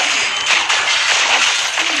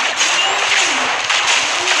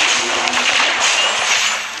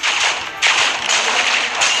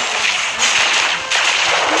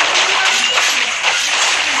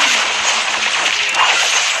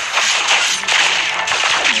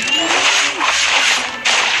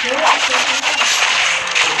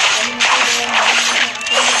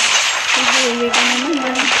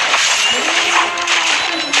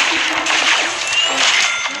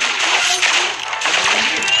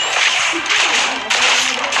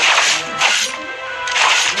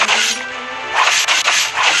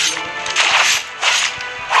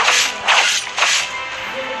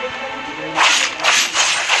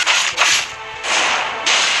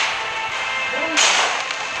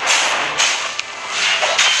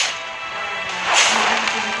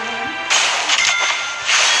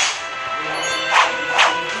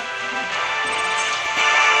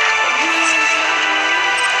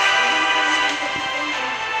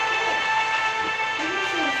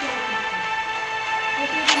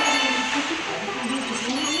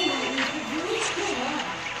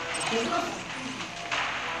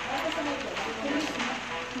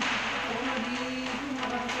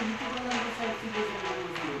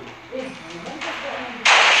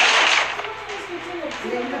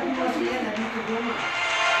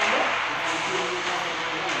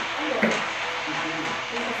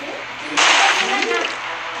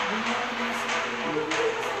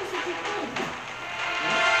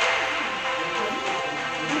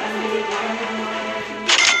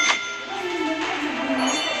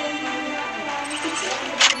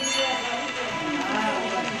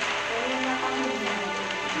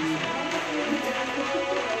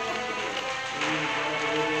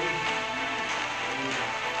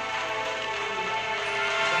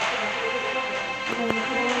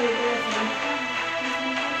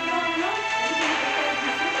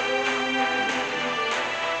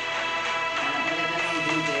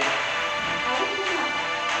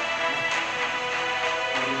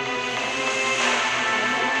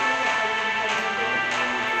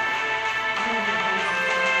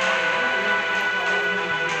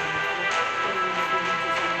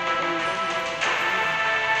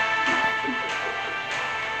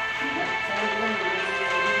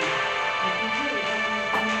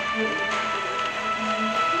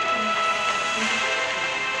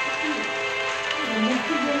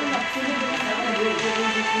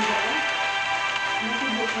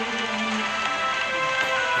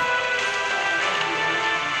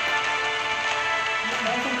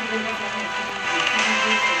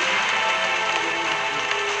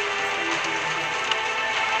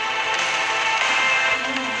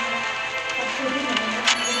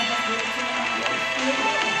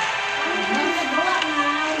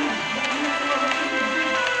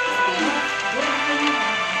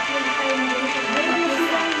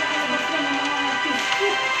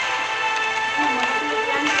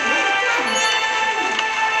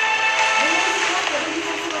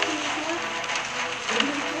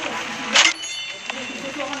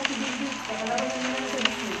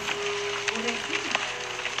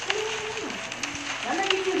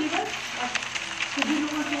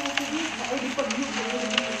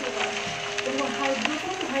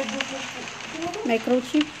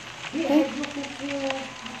 Microchip.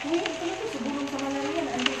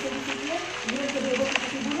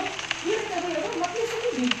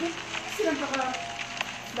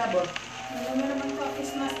 Alam mo naman ko,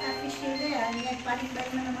 Christmas official na yan.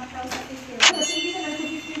 Nagpalit-balik na naman tao sa official. Kasi hindi na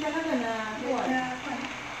nag-15 talaga na buwan.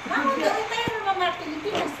 Mama, doon tayo ng mga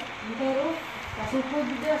Pilipinas. Pero, Kasi po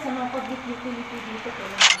dito sa mga public utility dito ko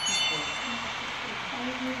lang ako. Ay,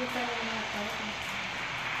 hindi ka rin natin.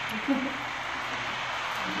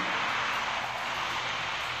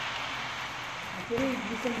 Pero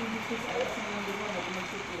bisa dito sa ayos na lang dito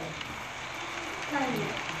mag-masipula. Kaya.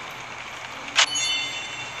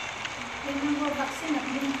 Yung mga vaccine,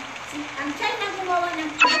 ang China gumawa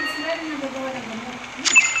ng vaccine, sila rin nagagawa ng gamot.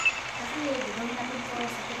 Kasi gawin natin po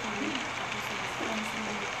sa kitang. Tapos sa restaurant sa mga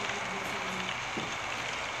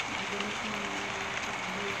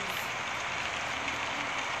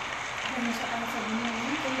ano sa ano sa dunia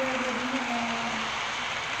niya, kaya din niya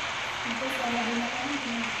ito sa labi na kami,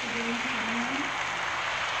 pinagpagawin sa kanya.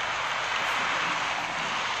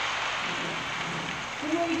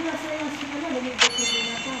 Kung may iba sa yung sikala, lamig ko sa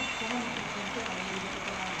binata, kaya nakikita ko kami dito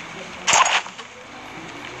ko na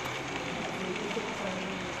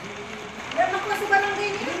Pero nakuha sa barangay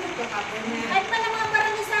niya. Kahit pa ng mga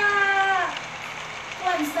barangay sa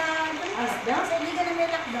sa iligan na may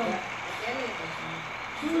lockdown.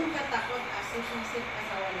 Yung katakot, asip ka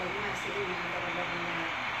sa walay na, sige na, darabag na.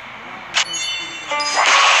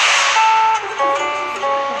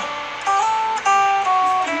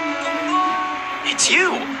 It's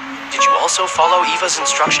you! Did you also follow Eva's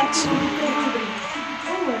instructions?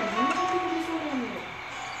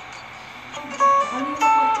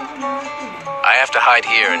 I have to hide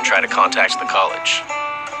here and try to contact the college.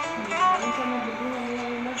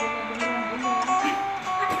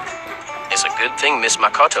 It's a good thing Miss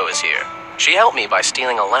Makoto is here. She helped me by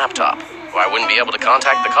stealing a laptop, or I wouldn't be able to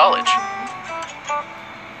contact the college.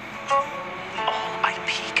 All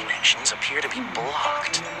IP connections appear to be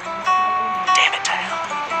blocked. Damn it to hell.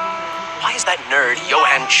 Why is that nerd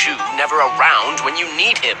Johan Chu never around when you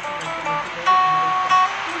need him?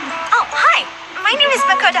 Oh, hi. My name is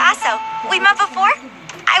Makoto Aso. We met before?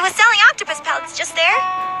 I was selling octopus pellets just there.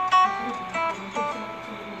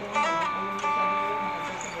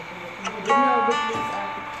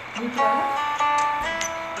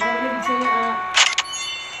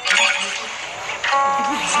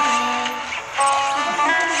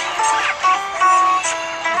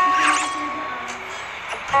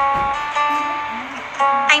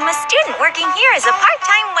 I'm a student working here as a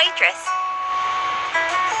part-time waitress.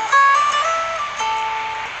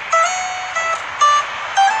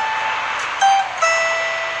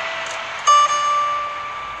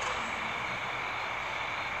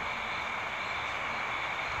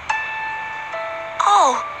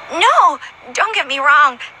 Oh, no! Don't get me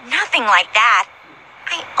wrong. Nothing like that.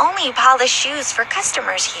 I only polish shoes for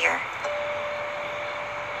customers here.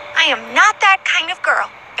 I am not that kind of girl.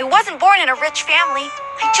 I wasn't born in a rich family.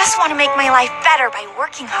 I just want to make my life better by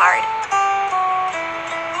working hard.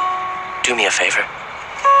 Do me a favor.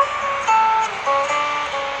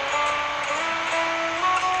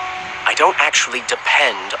 I don't actually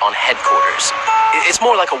depend on headquarters. It's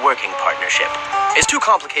more like a working partnership. It's too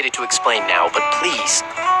complicated to explain now, but please,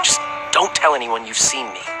 just don't tell anyone you've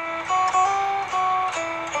seen me.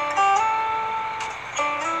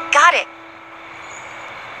 Got it.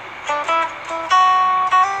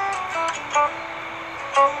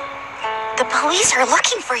 The police are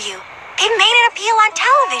looking for you. They've made an appeal on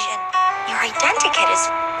television. Your identikit is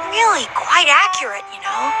really quite accurate, you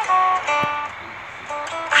know.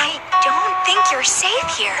 I don't think you're safe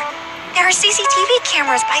here. There are CCTV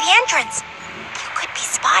cameras by the entrance. You could be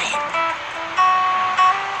spotted.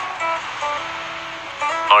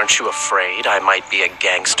 Aren't you afraid I might be a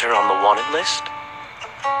gangster on the wanted list?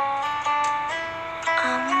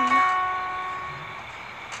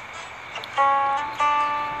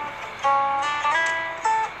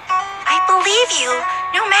 I believe you,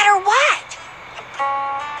 no matter what.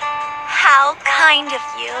 How kind of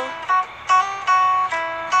you.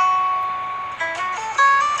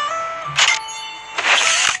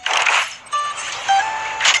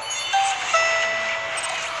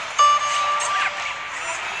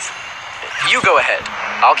 You go ahead.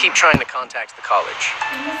 I'll keep trying to contact the college.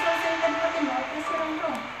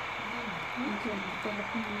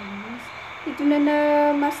 Ito na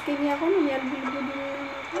na maske niya ako, nangyari bilbo din na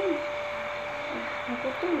ako. Ako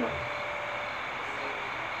tulog.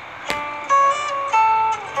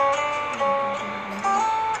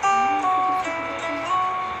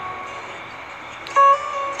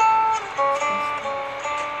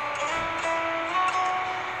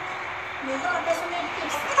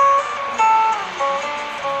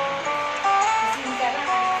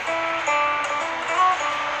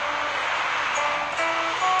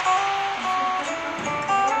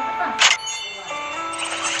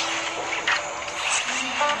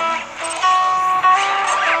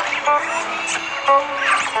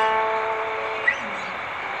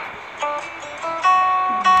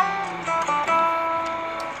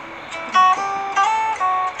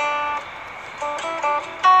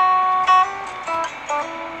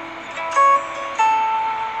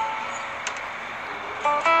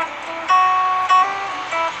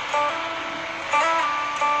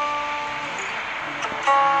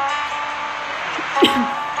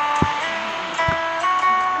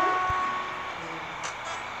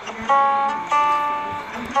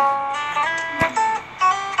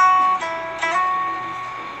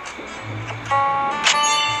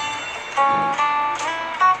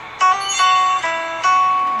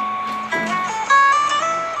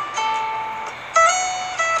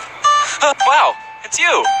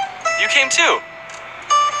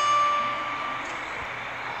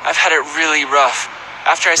 I've had it really rough.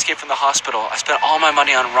 After I escaped from the hospital, I spent all my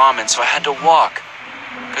money on ramen, so I had to walk.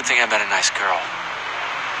 Good thing I met a nice girl.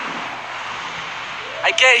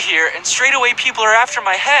 I get here, and straight away people are after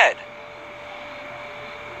my head.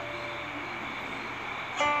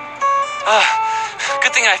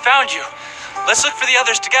 Good thing I found you. Let's look for the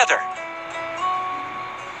others together.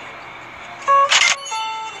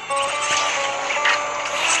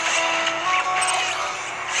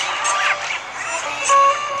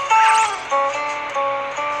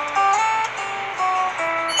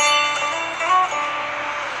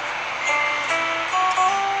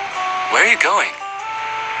 Where are you going?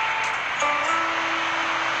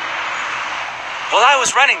 While I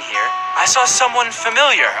was running here, I saw someone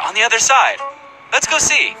familiar on the other side. Let's go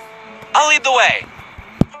see. I'll lead the way.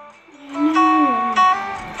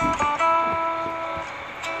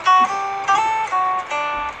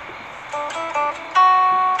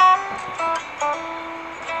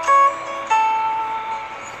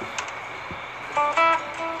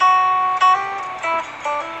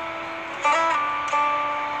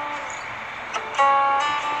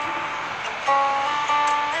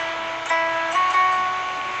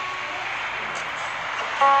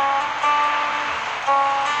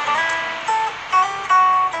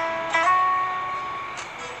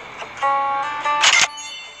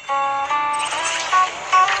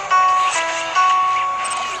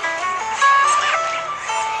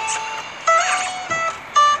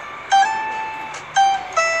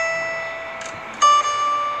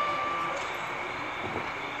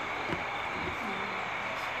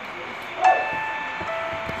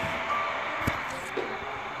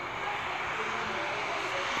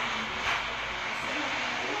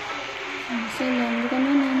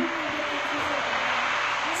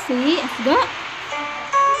 Si, asga.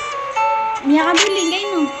 Miya ka biling kayo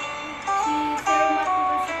no?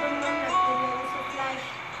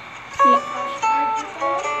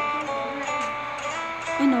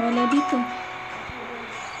 Ano, wala dito.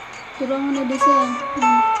 Turang na doon sa...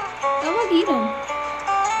 Tawag dito.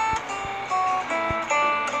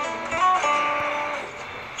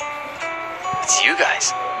 It's you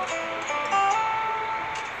guys.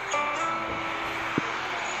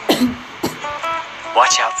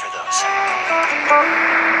 Watch out for those.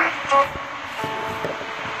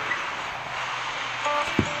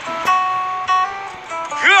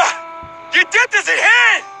 You did this in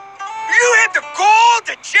hand! You hit the goal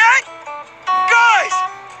to check? Guys,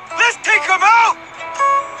 let's take him out!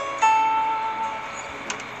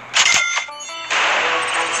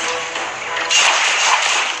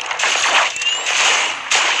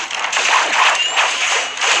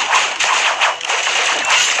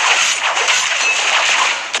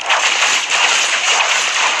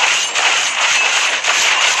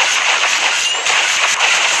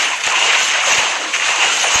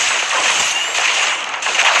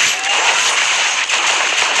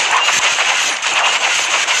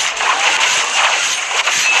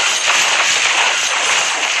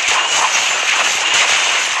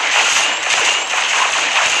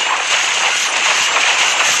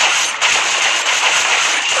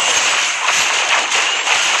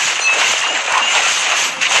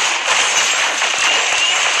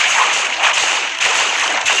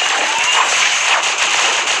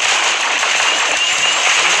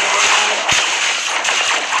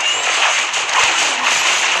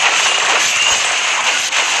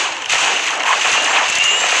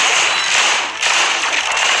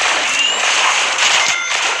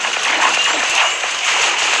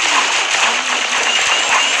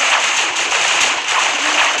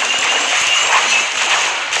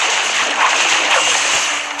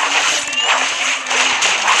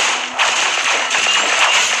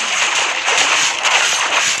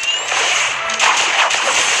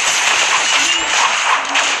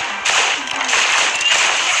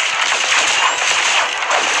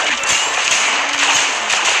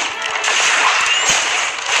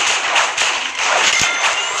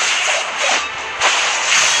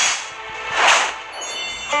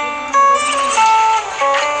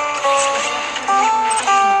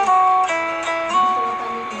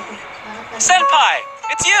 Senpai,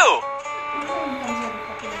 it's you!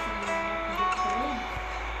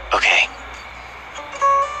 Okay.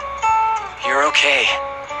 You're okay.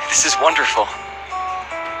 This is wonderful.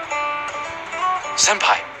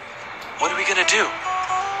 Senpai, what are we gonna do?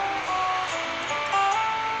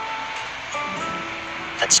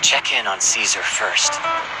 Let's check in on Caesar first.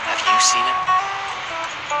 Have you seen him?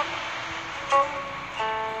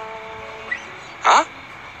 Huh?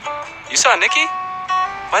 You saw Nikki?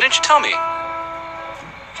 Why didn't you tell me?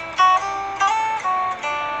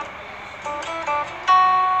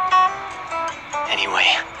 Anyway,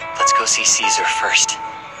 go see Caesar first.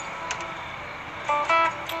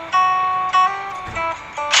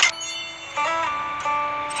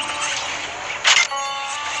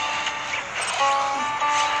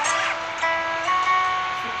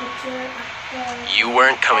 You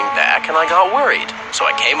weren't coming back, and I got worried, so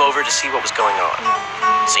I came over to see what was going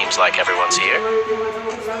on. Seems like everyone's here.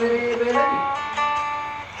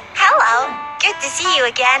 Hello. Good to see you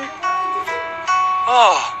again.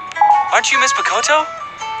 Oh, aren't you Miss Makoto?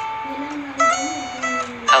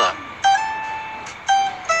 Hello.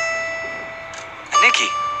 Nikki,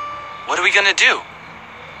 what are we gonna do?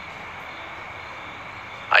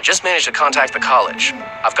 I just managed to contact the college.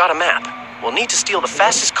 I've got a map. We'll need to steal the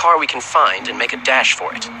fastest car we can find and make a dash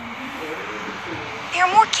for it. There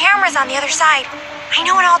are more cameras on the other side. I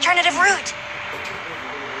know an alternative route.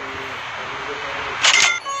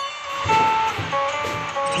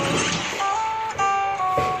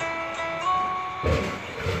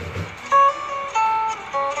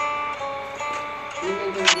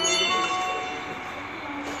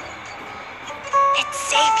 It's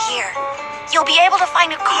safe here. You'll be able to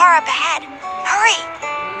find a car up ahead. Hurry!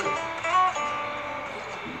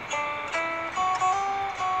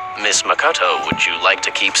 Miss Makoto, would you like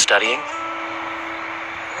to keep studying?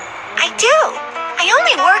 I do. I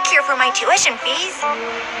only work here for my tuition fees.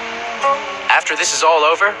 After this is all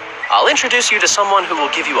over, I'll introduce you to someone who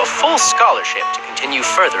will give you a full scholarship to continue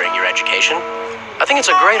furthering your education. I think it's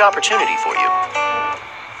a great opportunity for you.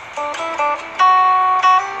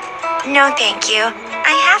 No, thank you.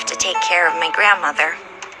 I have to take care of my grandmother.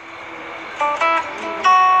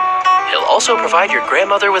 He'll also provide your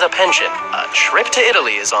grandmother with a pension. A trip to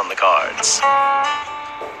Italy is on the cards.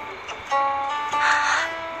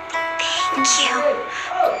 Thank you,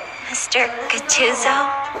 Mr. Gattuso.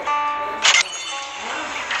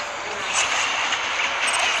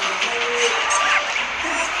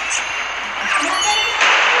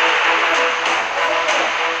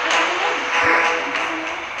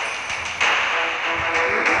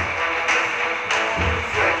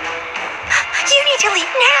 You need to leave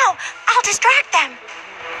now. I'll distract them.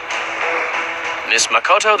 Miss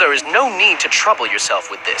Makoto, there is no need to trouble yourself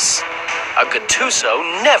with this. A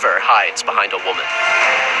Gattuso never hides behind a woman.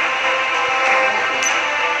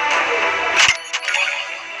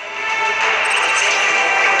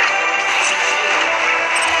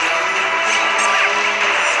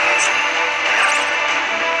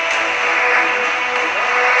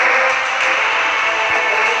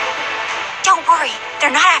 Don't worry,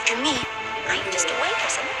 they're not after me. I'm just a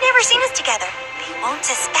waitress and they've never seen us together. They won't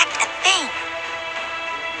suspect a thing.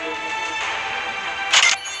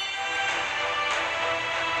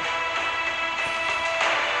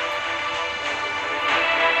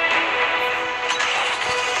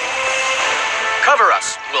 Cover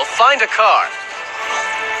us. We'll find a car.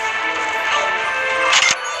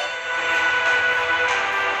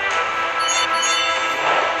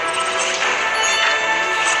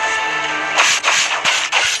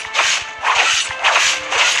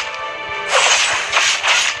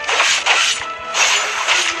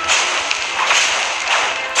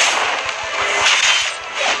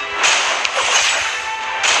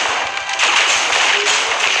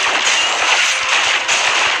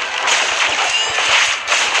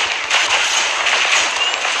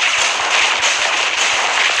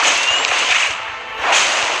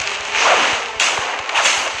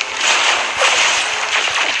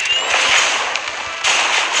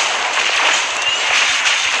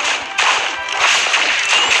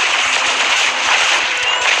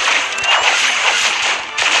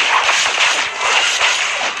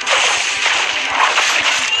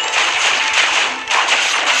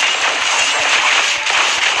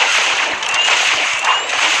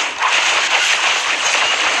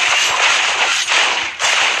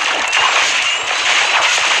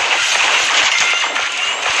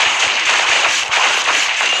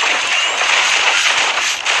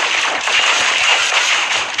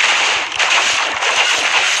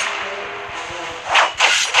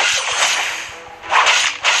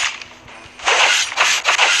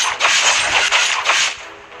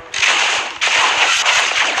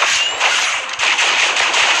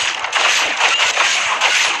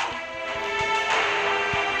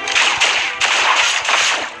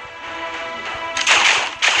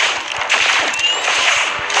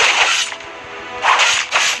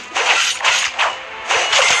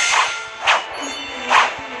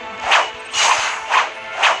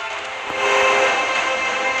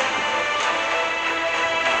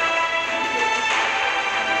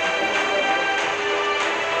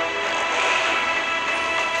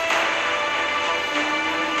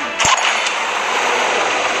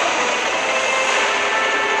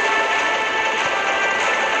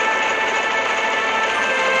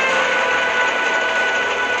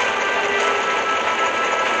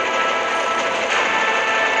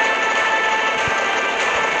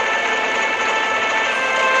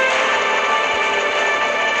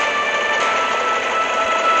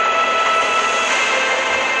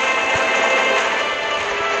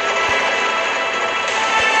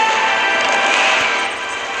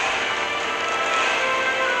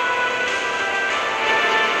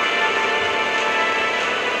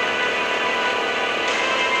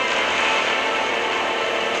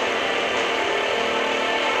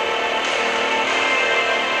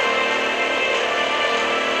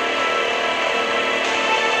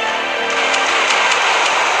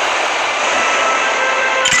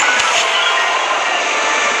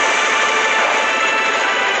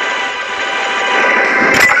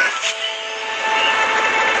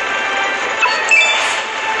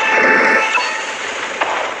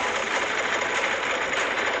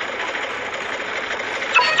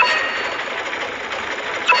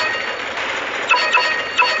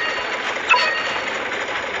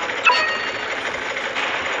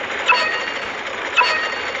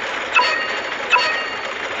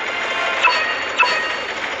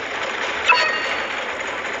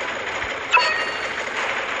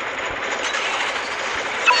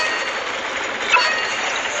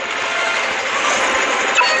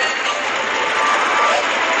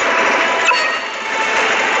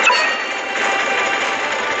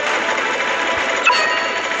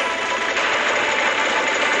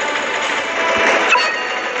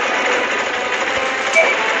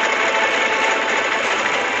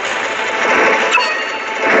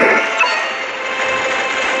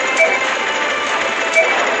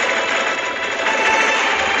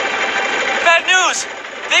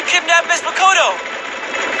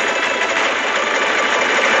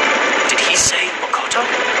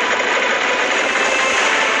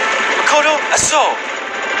 So,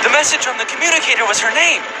 the message on the communicator was her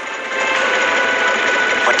name.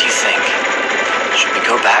 What do you think? Should we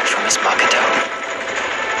go back for Miss Makoto?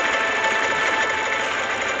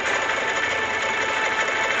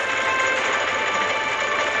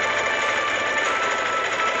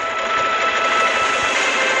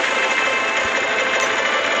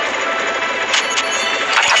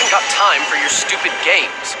 Time for your stupid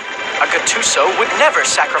games. A Gattuso would never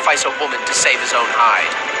sacrifice a woman to save his own hide.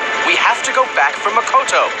 We have to go back for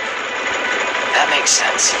Makoto. That makes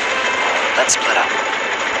sense. Let's split up.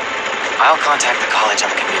 I'll contact the college on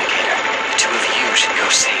the communicator. The two of you should go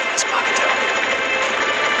save Miss Makoto.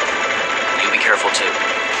 You be careful too.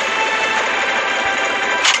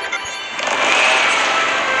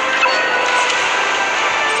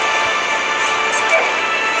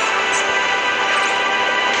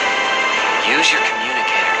 Use your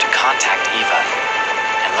communicator to contact Eva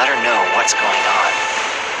and let her know what's going on.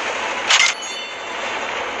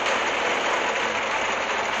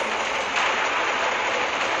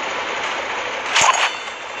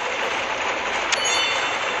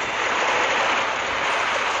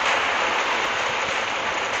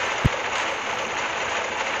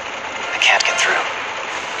 I can't get through.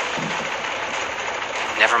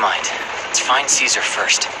 Never mind. Let's find Caesar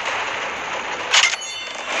first.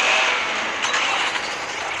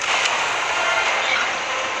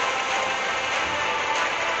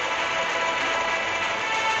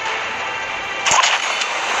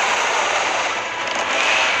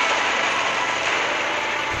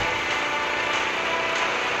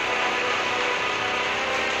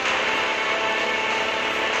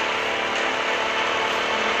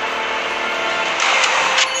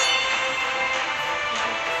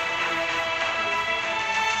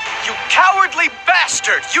 Cowardly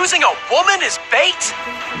bastard! Using a woman as bait?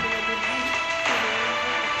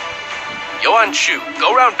 Yoan-Chu,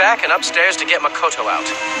 go round back and upstairs to get Makoto out.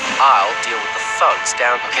 I'll deal with the thugs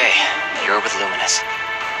down... Okay, you're with Luminous.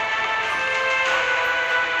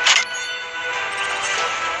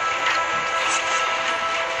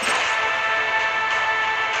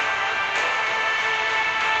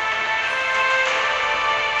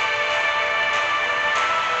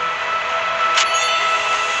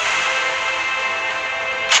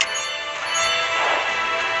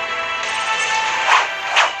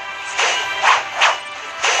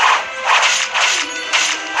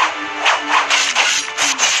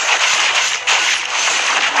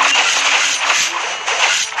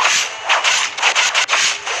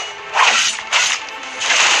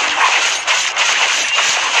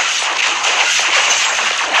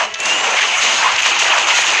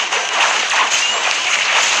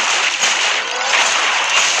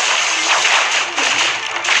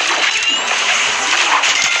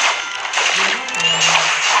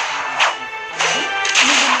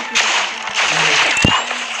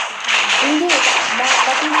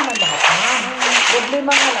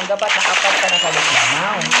 Problema nga lang, dapat nakapat ka na sa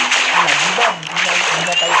Lutlamaw. Hindi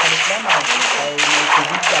na tayo sa Lutlamaw. Ay may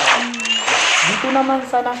tubig ka. Dito naman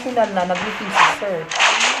sa national na nag-refuse si Sir.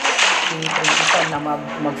 Si Principal na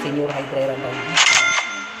mag-senior hydrera daw dito.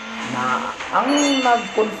 Na ang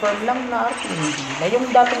nag-confirm lang na hindi. Na yung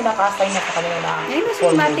dating naka-assign na sa kanila na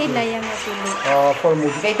for module. Na yan matulog. For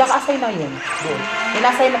module. Kaya naka-assign na yun.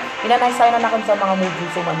 Inanassign na nakan sa mga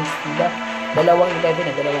module sa Manistila. 2 11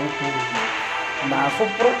 na 2 2. Na so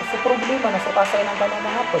problema na so kasay ng kanang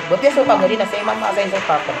mga pod. But yes, so pagari na sa imam assign sa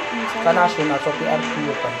paper. Sa national so PRT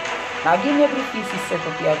pa. Naging niya brief sa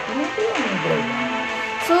PRT mo to yung grade.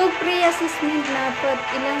 So pre-assessment na pod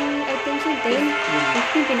ilang items yung 10?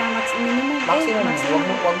 15 pinamax minimum. Maximum.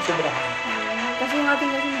 Wag sobra. Kasi yung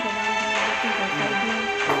ating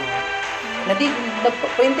kasi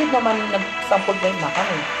nag-printed naman nag-sample na yung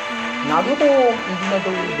kami. Nagyo ko hindi na daw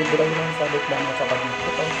i-drive lang sa reklamo sa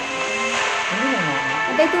pagdito.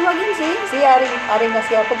 Antay tuwagin si Aring nga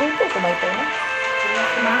siya pagulto, kumaito na.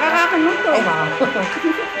 Makakakanong to. Ay,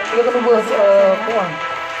 hindi ka nubuhas kuwang.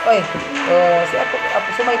 Ay, si Apo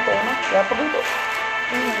sumaito na, kaya pagulto.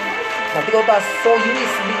 Natigaw ta, so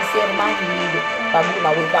USB sir mahid. Tago na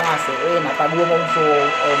wita nga si, natago mo so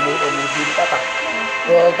mujil ta.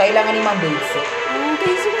 Kailangan ni Ma'am Base.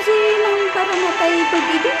 Kaya kasi lang para matay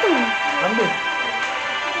pag-edito. Ando?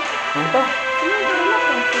 Nanto? Para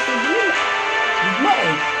matay pag-edito. Gigma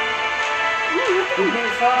eh. Gigma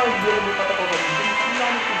sa hindi mo patapos.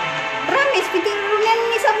 Promise, pitirungan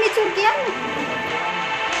ni submit surkian.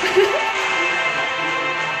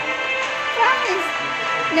 Promise.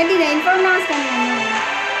 Nadi na inform na sa kanya.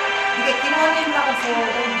 Hindi kinuha na ako sa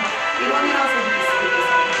kinuha na ako sa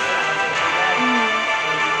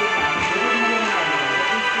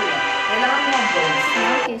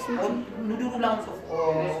Okay, sige. sige. Nuduro lang sa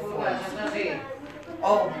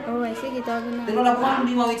Sige, tawagan na. Dito lang po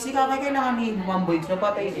hindi mawit si kakay kailangan ni Mamboy na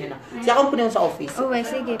patay niya na. Siya akong puno sa office.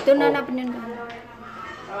 Sige. Ito na napin yun.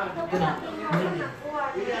 Ito na.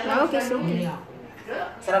 Okay, sige.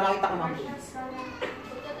 Sarap makita ka Mamboy.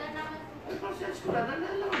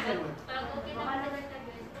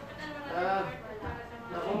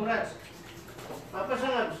 Congrats. Papa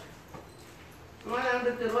Sangabs. Mana ang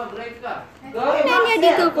diterwa break ka? Niya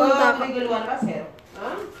dito kontak. Nagaluan ka, sir.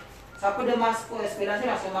 Sa Pudamas po, esperanza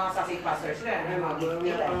na sa mga saksi pastors na. Mga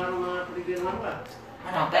pagigirman ka?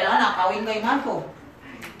 Kailangan na, kawin kay man ko.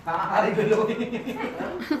 Kakakareguloy.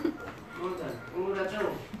 Congrats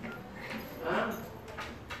mo.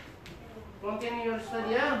 Continue your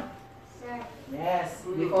study, Yes,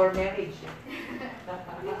 before marriage.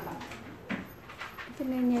 Ito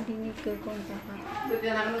na niya dinig ko kontak ka. Ito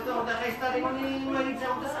yan ang ito. Kaya study mo ni marriage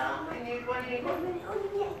ako sa ini ko.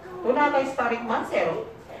 Ito na kay Starik man, sir.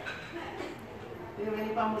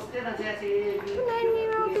 Ini pamuster na siya si... Wala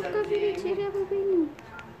niya ako kapag siya pa pinyo.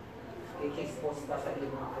 Expose ka sa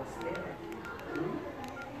iyong mga poster.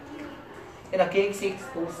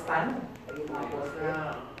 Nag-expose ka no? Sa iyong mga poster.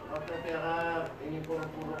 Kaya ini puro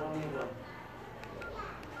kami ba?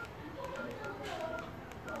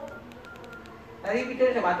 Naripito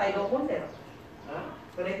rin siya, matay daw po, sir.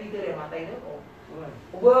 Naripito rin, matay daw po.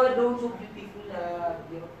 Uba, daw so beautiful na...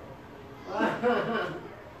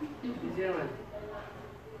 Hindi naman.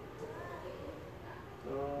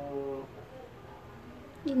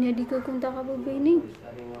 Ini di ko kontak ka pa pinyo.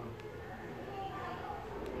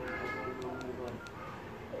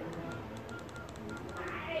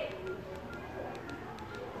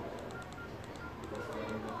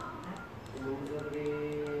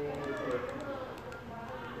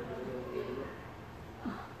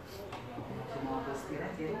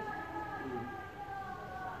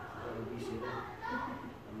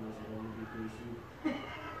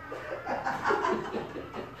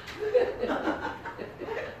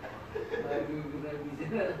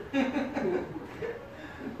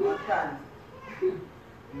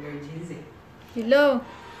 Emergency. Hello.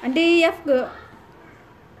 Andi yaf go.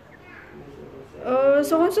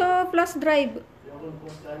 So kung sa flash drive.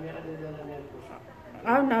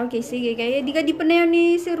 Na okay, sige. Kaya di ka di pa na yun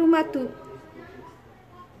ni si Rumatu.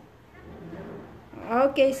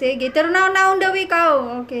 Okay, sige. Pero na daw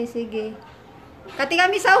ikaw. Okay, sige. Kati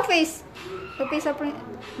kami sa office. Office sa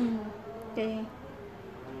okay.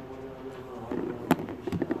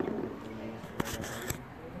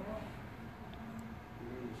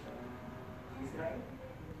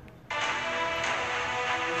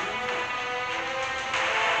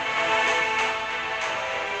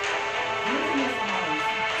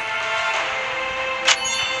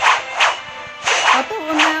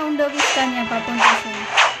 Niya papunta sa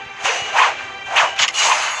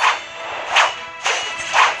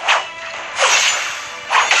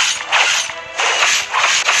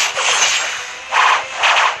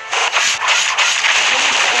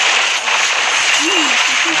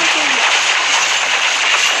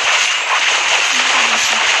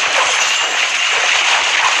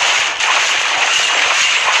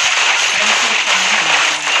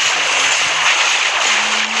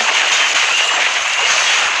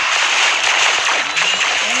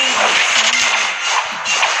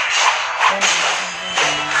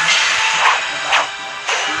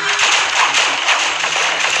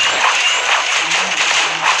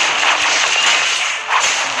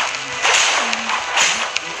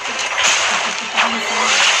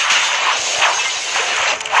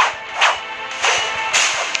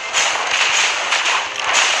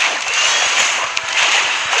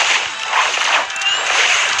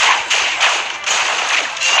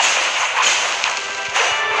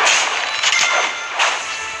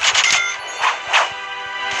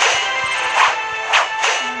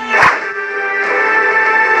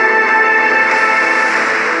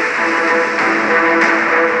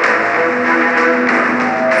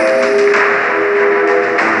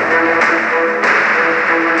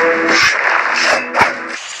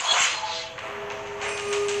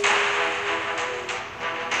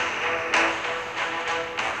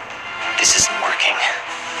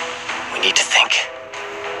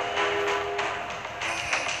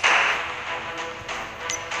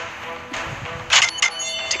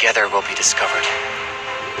Together we'll be discovered.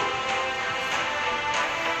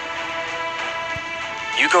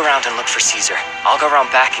 You go around and look for Caesar. I'll go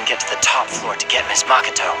around back and get to the top floor to get Miss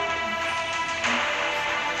Makoto.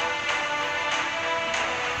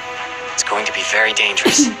 It's going to be very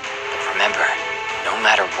dangerous. But remember, no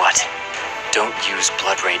matter what, don't use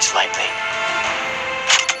blood rage lightly.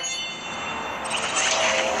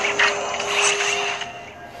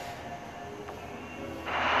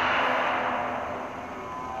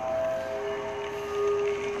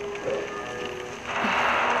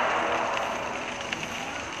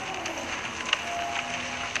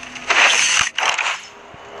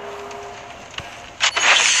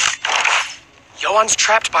 Gohan's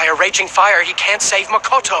trapped by a raging fire, he can't save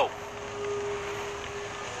Makoto.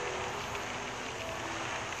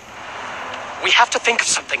 We have to think of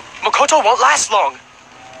something. Makoto won't last long.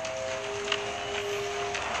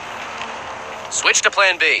 Switch to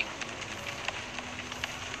plan B.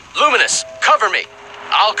 Luminous, cover me.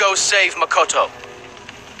 I'll go save Makoto.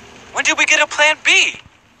 When did we get a plan B?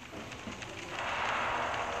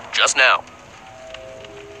 Just now.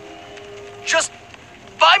 Just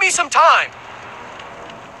buy me some time.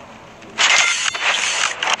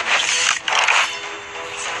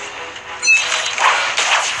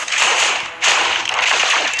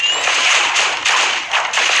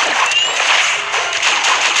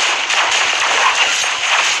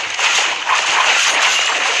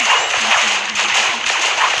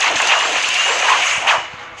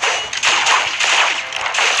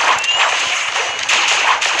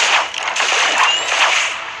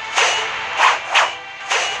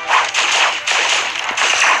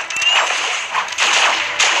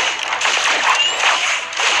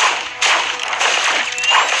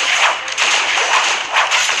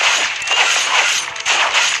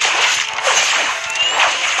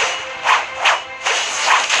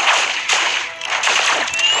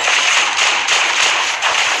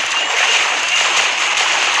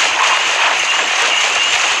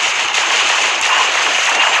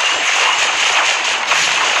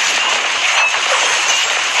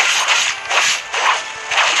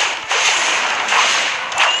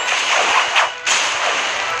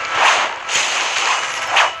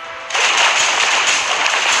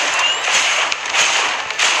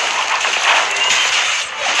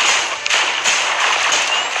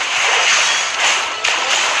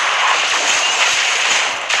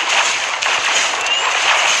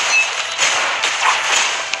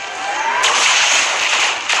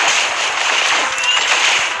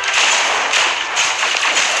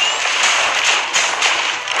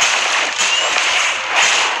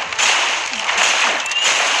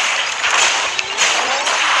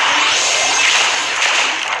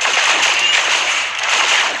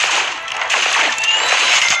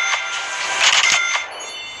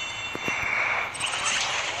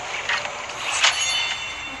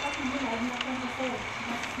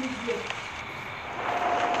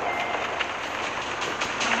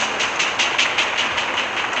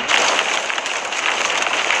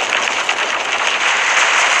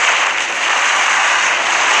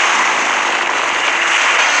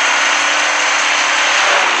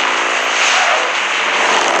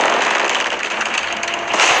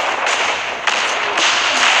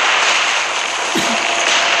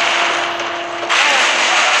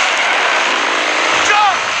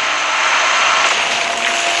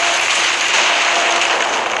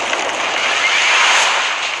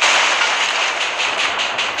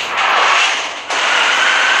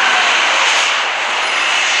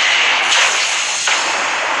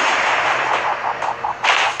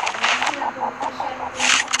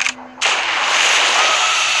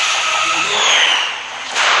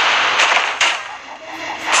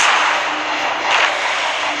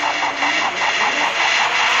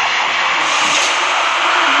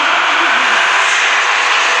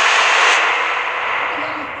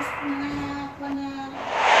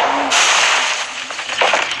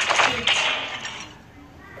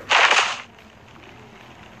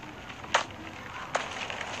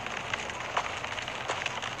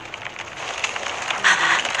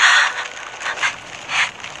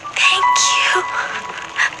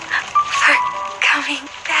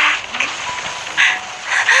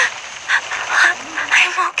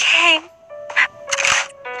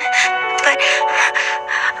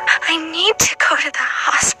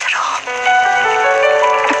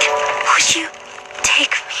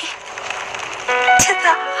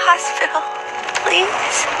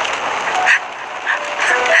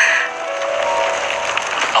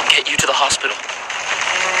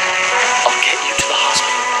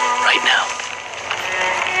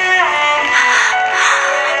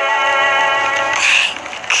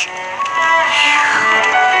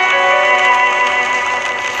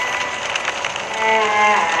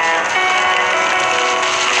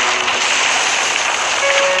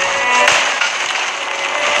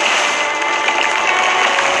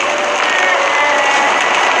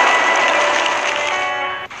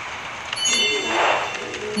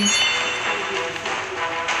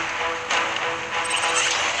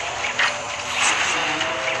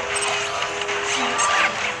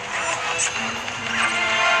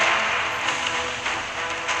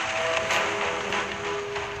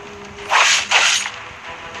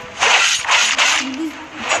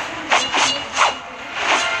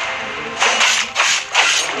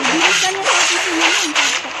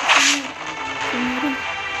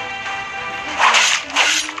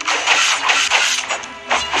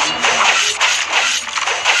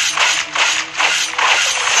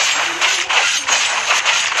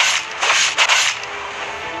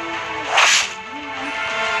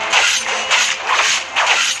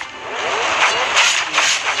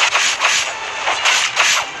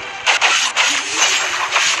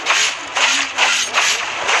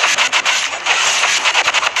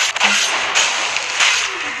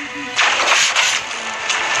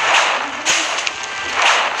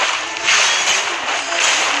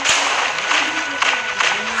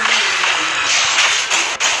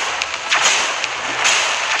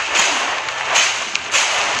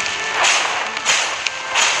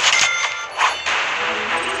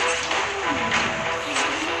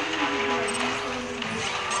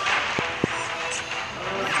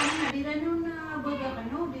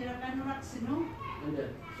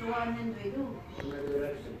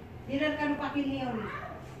 papel niyo.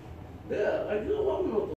 Kaya, ay, ginawa mo na to.